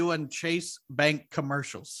 He's doing Chase Bank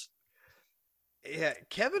commercials. Yeah,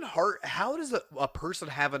 Kevin Hart. How does a person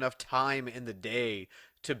have enough time in the day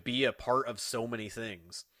to be a part of so many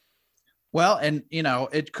things? Well, and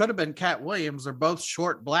it could have been Cat Williams. They're both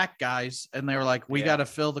short black guys, and they were like, "We got Yeah. to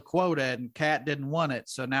fill the quota," and Cat didn't want it,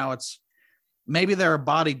 so now it's maybe there are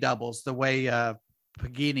body doubles the way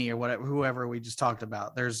Pagini or whatever, whoever we just talked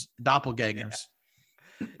about. There's doppelgangers.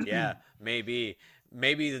 Yeah, maybe.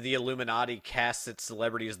 Maybe the Illuminati casts its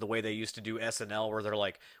celebrities the way they used to do SNL, where they're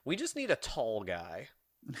like, "We just need a tall guy."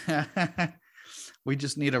 We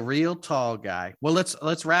just need a real tall guy. Well,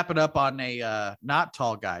 let's wrap it up on a not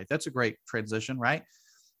tall guy. That's a great transition, right?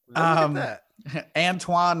 Look at that.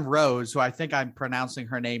 Antoine Rose, who I think I'm pronouncing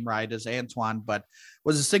her name right as Antoine, but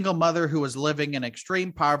was a single mother who was living in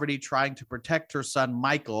extreme poverty, trying to protect her son,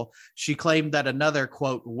 Michael. She claimed that another,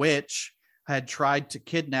 quote, witch had tried to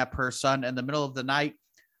kidnap her son in the middle of the night,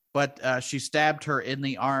 but she stabbed her in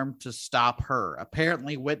the arm to stop her.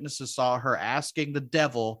 Apparently, witnesses saw her asking the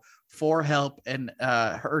devil for help in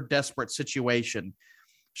her desperate situation.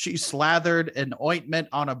 She slathered an ointment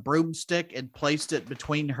on a broomstick and placed it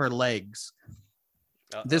between her legs.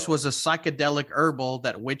 This Uh-oh. was a psychedelic herbal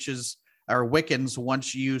that witches or Wiccans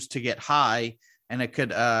once used to get high, and it could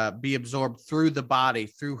be absorbed through the body,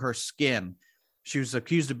 through her skin. She was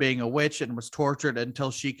accused of being a witch and was tortured until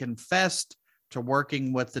she confessed to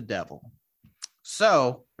working with the devil.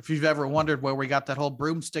 So, if you've ever wondered where we got that whole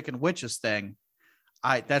broomstick and witches thing,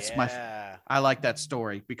 Yeah. I like that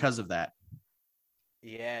story because of that.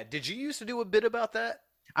 Yeah. Did you used to do a bit about that?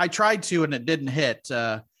 I tried to, and it didn't hit.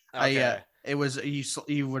 Okay. It was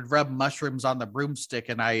you would rub mushrooms on the broomstick,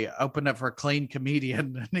 and I opened up for Clean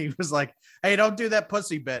Comedian, and he was like, "Hey, don't do that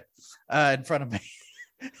pussy bit in front of me.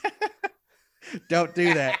 Don't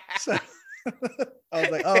do that." So I was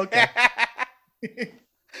like, "Oh, okay."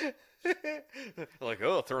 Like,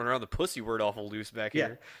 oh, throwing around the pussy word awful loose back Yeah,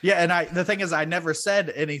 here. yeah. And the thing is, I never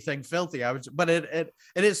said anything filthy. But it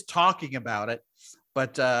is talking about it.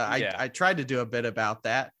 But Yeah. I tried to do a bit about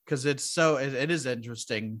that because it is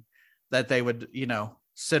interesting that they would,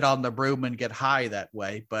 sit on the broom and get high that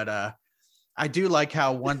way. But I do like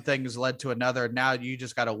how one thing has led to another. Now you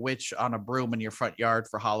just got a witch on a broom in your front yard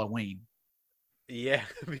for Halloween. Yeah,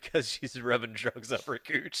 because she's rubbing drugs up her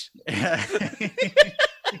cooch.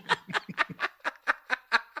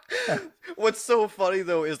 What's so funny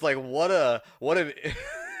though is like what an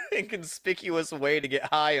inconspicuous way to get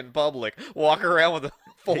high in public. Walk around with a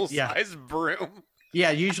full Yeah. size broom.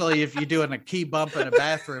 Yeah, usually if you're doing a key bump in a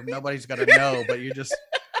bathroom, nobody's gonna know, but you're just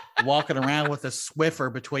walking around with a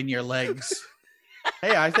Swiffer between your legs.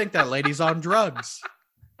 Hey, I think that lady's on drugs.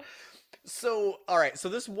 So, all right. So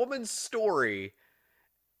this woman's story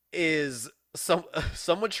is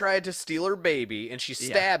someone tried to steal her baby and she Yeah.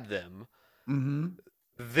 stabbed them, Mm-hmm.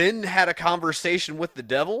 then had a conversation with the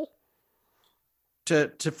devil, To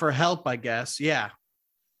for help, I guess. Yeah.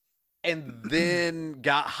 and then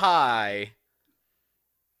got high,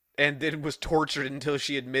 and then was tortured until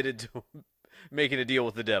she admitted to making a deal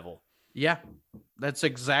with the devil. Yeah. That's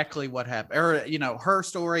exactly what happened. Or, her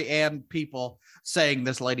story and people saying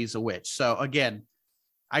this lady's a witch. So again,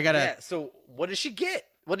 I gotta Yeah. So what does she get?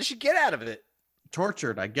 What does she get out of it?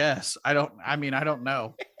 tortured, I guess. I don't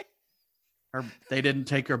know. They didn't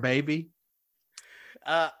take her baby.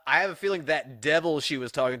 I have a feeling that devil she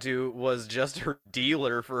was talking to was just her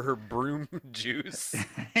dealer for her broom juice.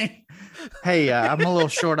 Hey, I'm a little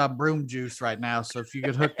short on broom juice right now, so if you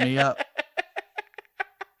could hook me up.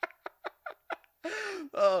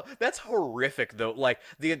 That's horrific, though. Like,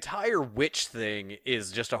 the entire witch thing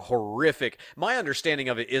is just a horrific. My understanding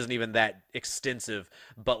of it isn't even that extensive,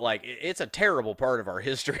 but, like, it's a terrible part of our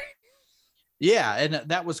history. Yeah, and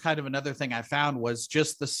that was kind of another thing I found was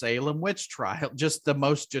just the Salem witch trial, just the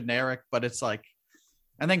most generic, but it's like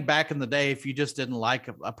I think back in the day, if you just didn't like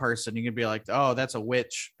a person, you could be like, "Oh, that's a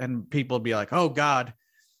witch," and people would be like, "Oh God."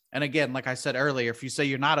 And again, like I said earlier, if you say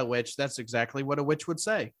you're not a witch, that's exactly what a witch would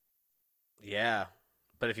say. Yeah.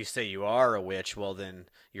 But if you say you are a witch, well, then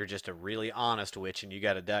you're just a really honest witch and you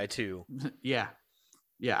gotta die too. Yeah,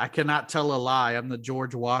 yeah, I cannot tell a lie. I'm the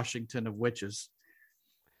George Washington of witches.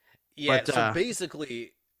 Yeah, But so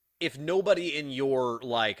basically, if nobody in your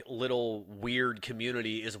like little weird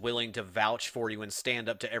community is willing to vouch for you and stand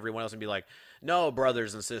up to everyone else and be like, "No,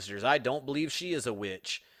 brothers and sisters, I don't believe she is a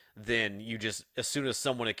witch," then you just as soon as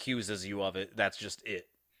someone accuses you of it, that's just it.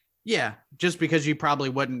 yeah, just because you probably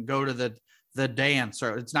wouldn't go to the dance,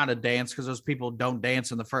 or it's not a dance because those people don't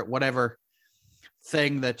dance in the first whatever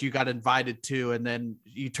thing that you got invited to, and then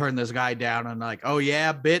you turn this guy down and like, "Oh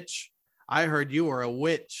yeah, bitch, I heard you were a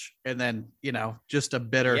witch," and then just a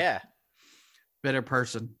Yeah. bitter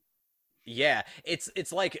person. Yeah,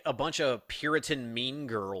 it's like a bunch of Puritan mean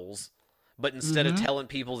girls, but instead of Mm-hmm. telling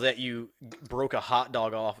people that you broke a hot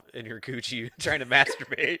dog off in your coochie trying to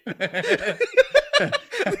masturbate,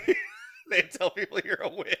 they tell people you're a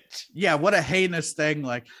witch. Yeah, what a heinous thing!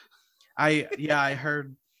 Like, I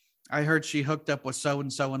heard she hooked up with so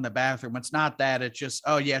and so in the bathroom. It's not that. It's just,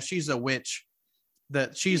 oh yeah, she's a witch.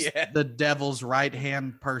 That she's Yeah. the devil's right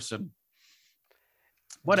hand person.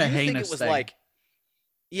 What Do a you think heinous it was thing. like,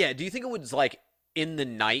 yeah, do you think it was like in the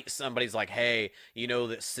night somebody's like, "Hey, you know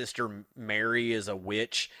that Sister Mary is a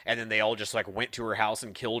witch," and then they all just like went to her house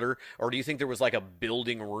and killed her? Or do you think there was like a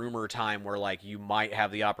building rumor time where like you might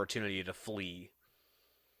have the opportunity to flee?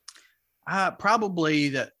 Probably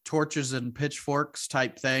the torches and pitchforks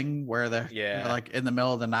type thing where they're Yeah. like in the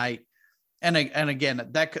middle of the night. And again,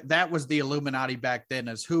 that was the Illuminati back then.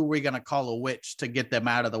 Is who are we going to call a witch to get them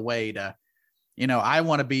out of the way to, I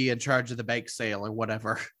want to be in charge of the bake sale or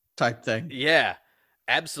whatever type thing. Yeah,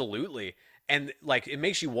 absolutely. And like it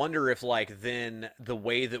makes you wonder if like then the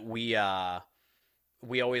way that we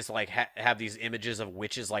always like have these images of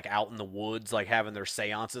witches like out in the woods like having their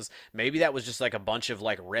seances, maybe that was just like a bunch of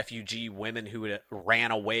like refugee women who had ran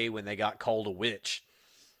away when they got called a witch.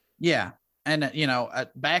 Yeah, and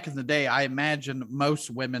back in the day, I imagine most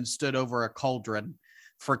women stood over a cauldron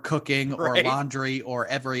for cooking or Right? laundry or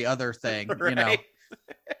every other thing. Right?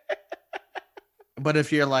 But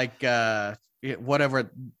if you're like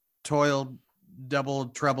whatever toil double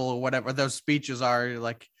trouble or whatever those speeches are,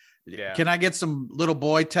 like Yeah. Can I get some little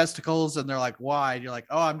boy testicles? And they're like, why? And you're like,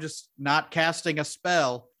 oh, I'm just not casting a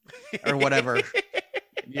spell or whatever.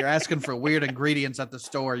 You're asking for weird ingredients at the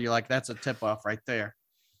store. You're like, that's a tip off right there.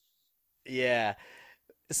 Yeah.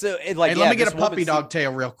 So Hey, like, let yeah, me get a this woman puppy seemed. dog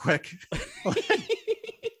tail real quick.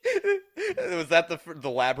 Was that the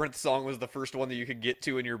Labyrinth song was the first one that you could get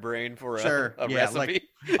to in your brain for Sure. a Yeah. Like,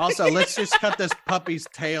 recipe? also, let's just cut this puppy's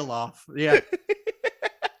tail off. Yeah.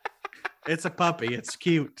 It's a puppy. It's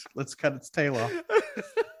cute. Let's cut its tail off.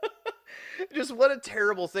 Just what a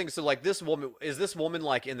terrible thing. So like this woman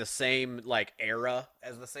like in the same like era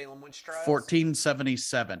as the Salem witch trials?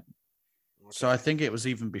 1477. So I Okay. think it was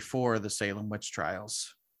even before the Salem witch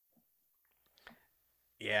trials.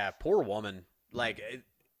 Yeah, poor woman. Like,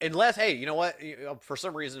 unless, hey, you know what? For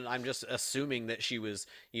some reason, I'm just assuming that she was,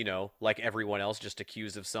 like everyone else, just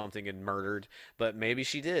accused of something and murdered. But maybe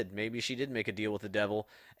she did. Maybe she did make a deal with the devil,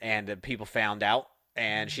 and people found out,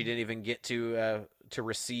 and she didn't even get to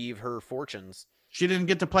receive her fortunes. She didn't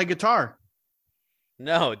get to play guitar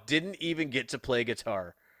No, didn't even get to play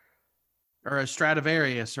guitar. or a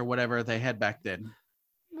Stradivarius or whatever they had back then.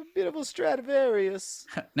 A bit of a Stradivarius.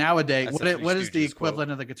 Nowadays, That's a Three what is the Stooges quote.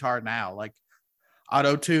 equivalent of the guitar now? Like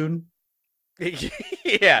auto tune?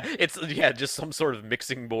 Yeah, it's just some sort of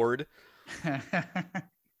mixing board.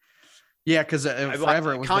 Yeah, because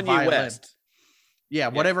forever it was the Kanye violin. West. Yeah,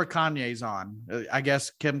 whatever Kanye's on. I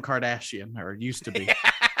guess Kim Kardashian, or used to be.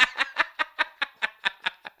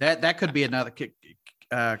 That could be another Kim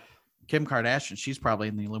Kardashian. She's probably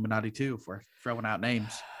in the Illuminati too, for throwing out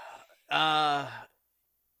names.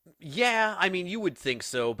 Yeah, I mean you would think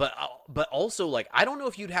so, but also like I don't know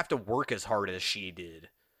if you'd have to work as hard as she did.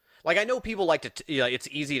 Like I know people like to it's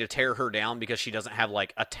easy to tear her down because she doesn't have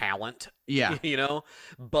like a talent, Yeah,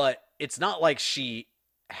 but it's not like she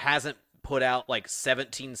hasn't put out like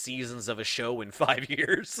 17 seasons of a show in 5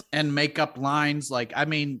 years. and make up lines. Like, I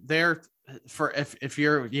mean, they're for if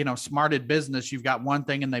you're smart at business, you've got one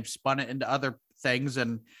thing and they've spun it into other things.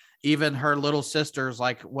 And even her little sister's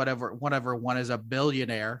like whatever one is a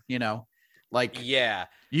billionaire. Like Yeah.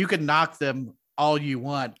 you can knock them all you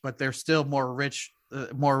want, but they're still more rich.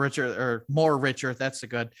 More richer or more richer. That's a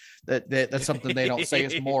good that's something they don't say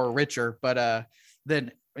is more richer, but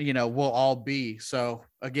then we'll all be. So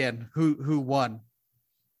again, who won?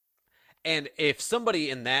 And if somebody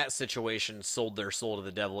in that situation sold their soul to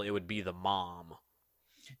the devil, it would be the mom.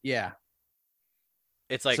 Yeah.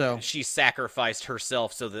 It's like So she sacrificed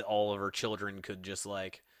herself so that all of her children could just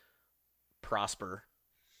like prosper.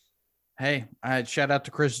 hey, I shout out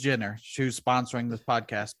to Chris Jenner, who's sponsoring this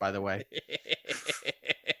podcast, by the way.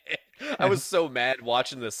 I was so mad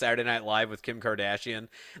watching the Saturday Night Live with Kim Kardashian.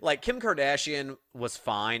 Like Kim Kardashian was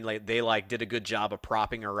fine. Like they did a good job of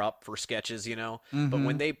propping her up for sketches. But when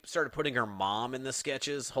Mm-hmm. they started putting her mom in the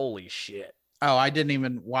sketches, holy shit. Oh, I didn't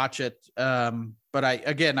even watch it. But I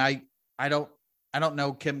don't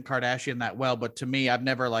know Kim Kardashian that well, but to me, I've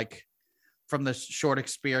never from the short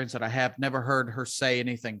experience that I have, never heard her say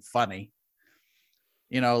anything funny.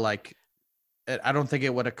 Like I don't think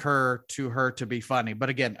it would occur to her to be funny. But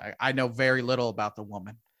again, I know very little about the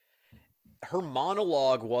woman. Her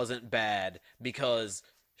monologue wasn't bad because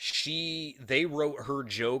they wrote her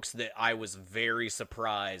jokes that I was very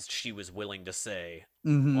surprised she was willing to say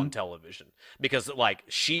Mm-hmm. on television because like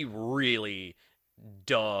she really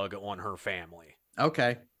dug on her family.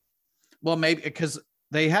 Okay. Well, maybe because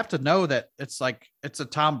they have to know that it's a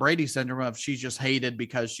Tom Brady syndrome of she's just hated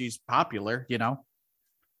because she's popular.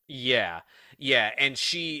 Yeah. Yeah, and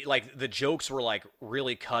she like the jokes were like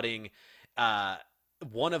really cutting.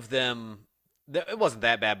 One of them it wasn't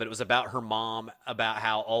that bad, but it was about her mom, about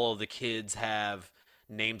how all of the kids have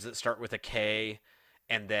names that start with a K,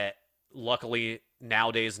 and that luckily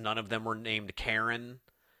nowadays none of them were named Karen.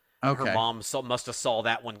 Her Okay. mom must have saw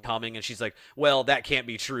that one coming, and she's like, "Well, that can't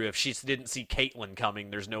be true. If she didn't see Caitlyn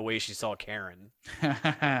coming, there's no way she saw Karen."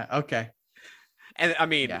 Okay. And I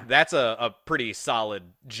mean, Yeah. that's a pretty solid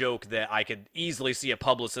joke that I could easily see a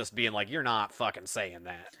publicist being like, "You're not fucking saying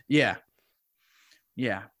that." Yeah.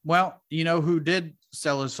 Yeah. Well, who did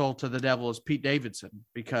sell his soul to the devil is Pete Davidson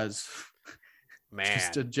because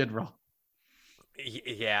just Man. in general.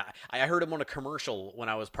 Yeah, I heard him on a commercial when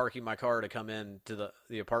I was parking my car to come in to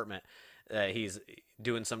the apartment. He's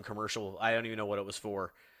doing some commercial. I don't even know what it was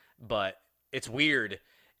for, but it's weird.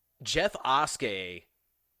 Jeff Oskey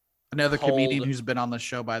Another comedian called, who's been on the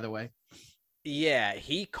show, by the way. yeah,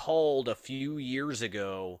 he called a few years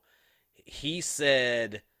ago. He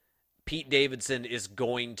said Pete Davidson is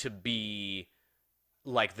going to be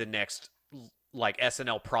like the next like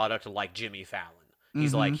SNL product like Jimmy Fallon.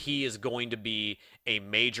 He's like, Mm-hmm. he is going to be a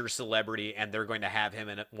major celebrity, and they're going to have him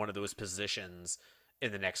in one of those positions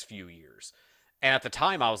in the next few years. And at the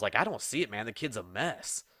time, I was like, I don't see it, man. The kid's a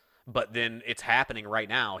mess. But then it's happening right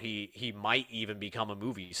now. He might even become a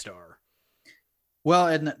movie star. Well,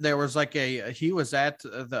 and there was like he was at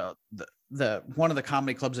the one of the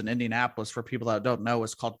comedy clubs in Indianapolis. For people that don't know,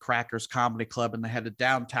 is called Crackers Comedy Club, and they had a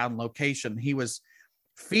downtown location. He was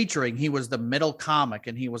the middle comic,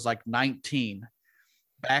 and he was like 19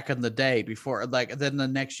 back in the day before, like, then the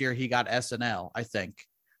next year he got SNL, I think.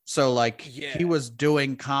 So like Yeah. he was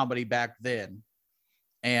doing comedy back then,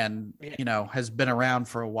 and Yeah. has been around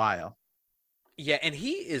for a while. Yeah, and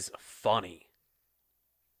he is funny.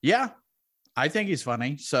 Yeah, I think he's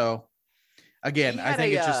funny. So again, He I had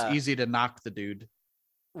think a it's just easy to knock the dude.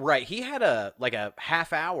 right, he had a like a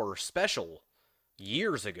half-hour special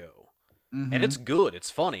years ago. And Mm-hmm. it's good. It's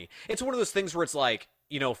funny. It's one of those things where it's like,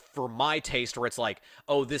 for my taste, where it's like,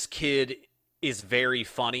 oh, this kid is very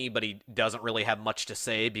funny, but he doesn't really have much to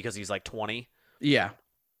say because he's like 20. Yeah,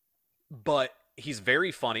 But he's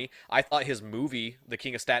very funny. I thought his movie, The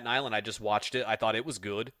King of Staten Island, I just watched it. I thought it was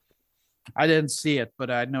good. I didn't see it, but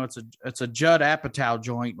I know it's a Judd Apatow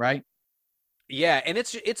joint, right? Yeah, and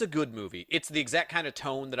it's a good movie. It's the exact kind of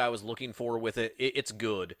tone that I was looking for with it. It's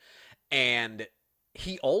good. And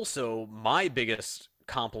he also, my biggest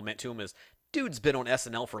compliment to him is, dude's been on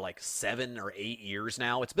SNL for like 7 or 8 years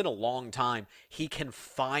now. It's been a long time. He can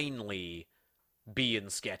finally be in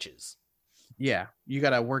sketches. Yeah, you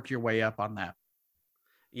got to work your way up on that.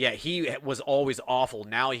 Yeah, he was always awful.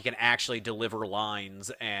 Now he can actually deliver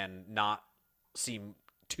lines and not seem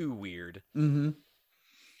too weird. Mm-hmm.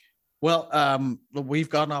 Well, we've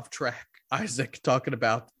gone off track, Isaac, talking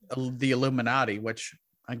about the Illuminati, which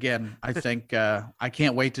again, I think I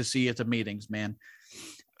can't wait to see at the meetings, man.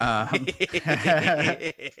 I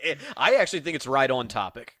actually think it's right on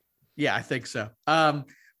topic. Yeah, I think so.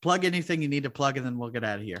 Plug anything you need to plug, and then we'll get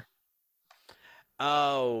out of here.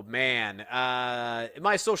 Oh man,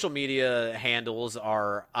 my social media handles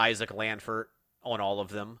are Isaac Lanfert on all of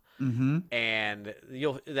them, Mm-hmm. and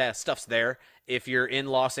that stuff's there. If you're in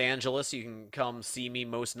Los Angeles, you can come see me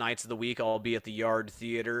most nights of the week. I'll be at the Yard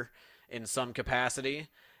Theater in some capacity,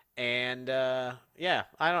 and yeah,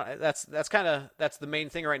 I don't. That's the main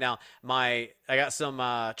thing right now. I got some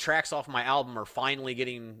tracks off my album are finally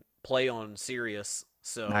getting play on Sirius,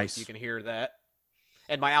 so Nice. you can hear that.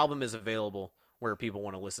 And my album is available where people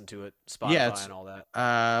want to listen to it, Spotify Yeah, and all that.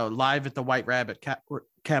 live at the White Rabbit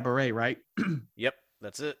Cabaret, right? Yep,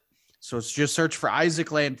 that's it. So it's just search for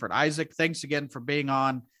Isaac Lanford. Isaac, thanks again for being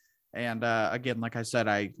on. And again, like I said,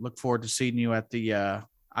 I look forward to seeing you at the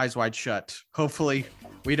Eyes Wide Shut. Hopefully,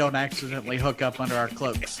 we don't accidentally hook up under our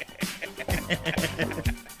cloaks.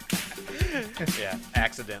 Yeah,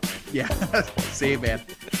 accidentally. Yeah. See you, man.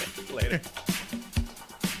 Later.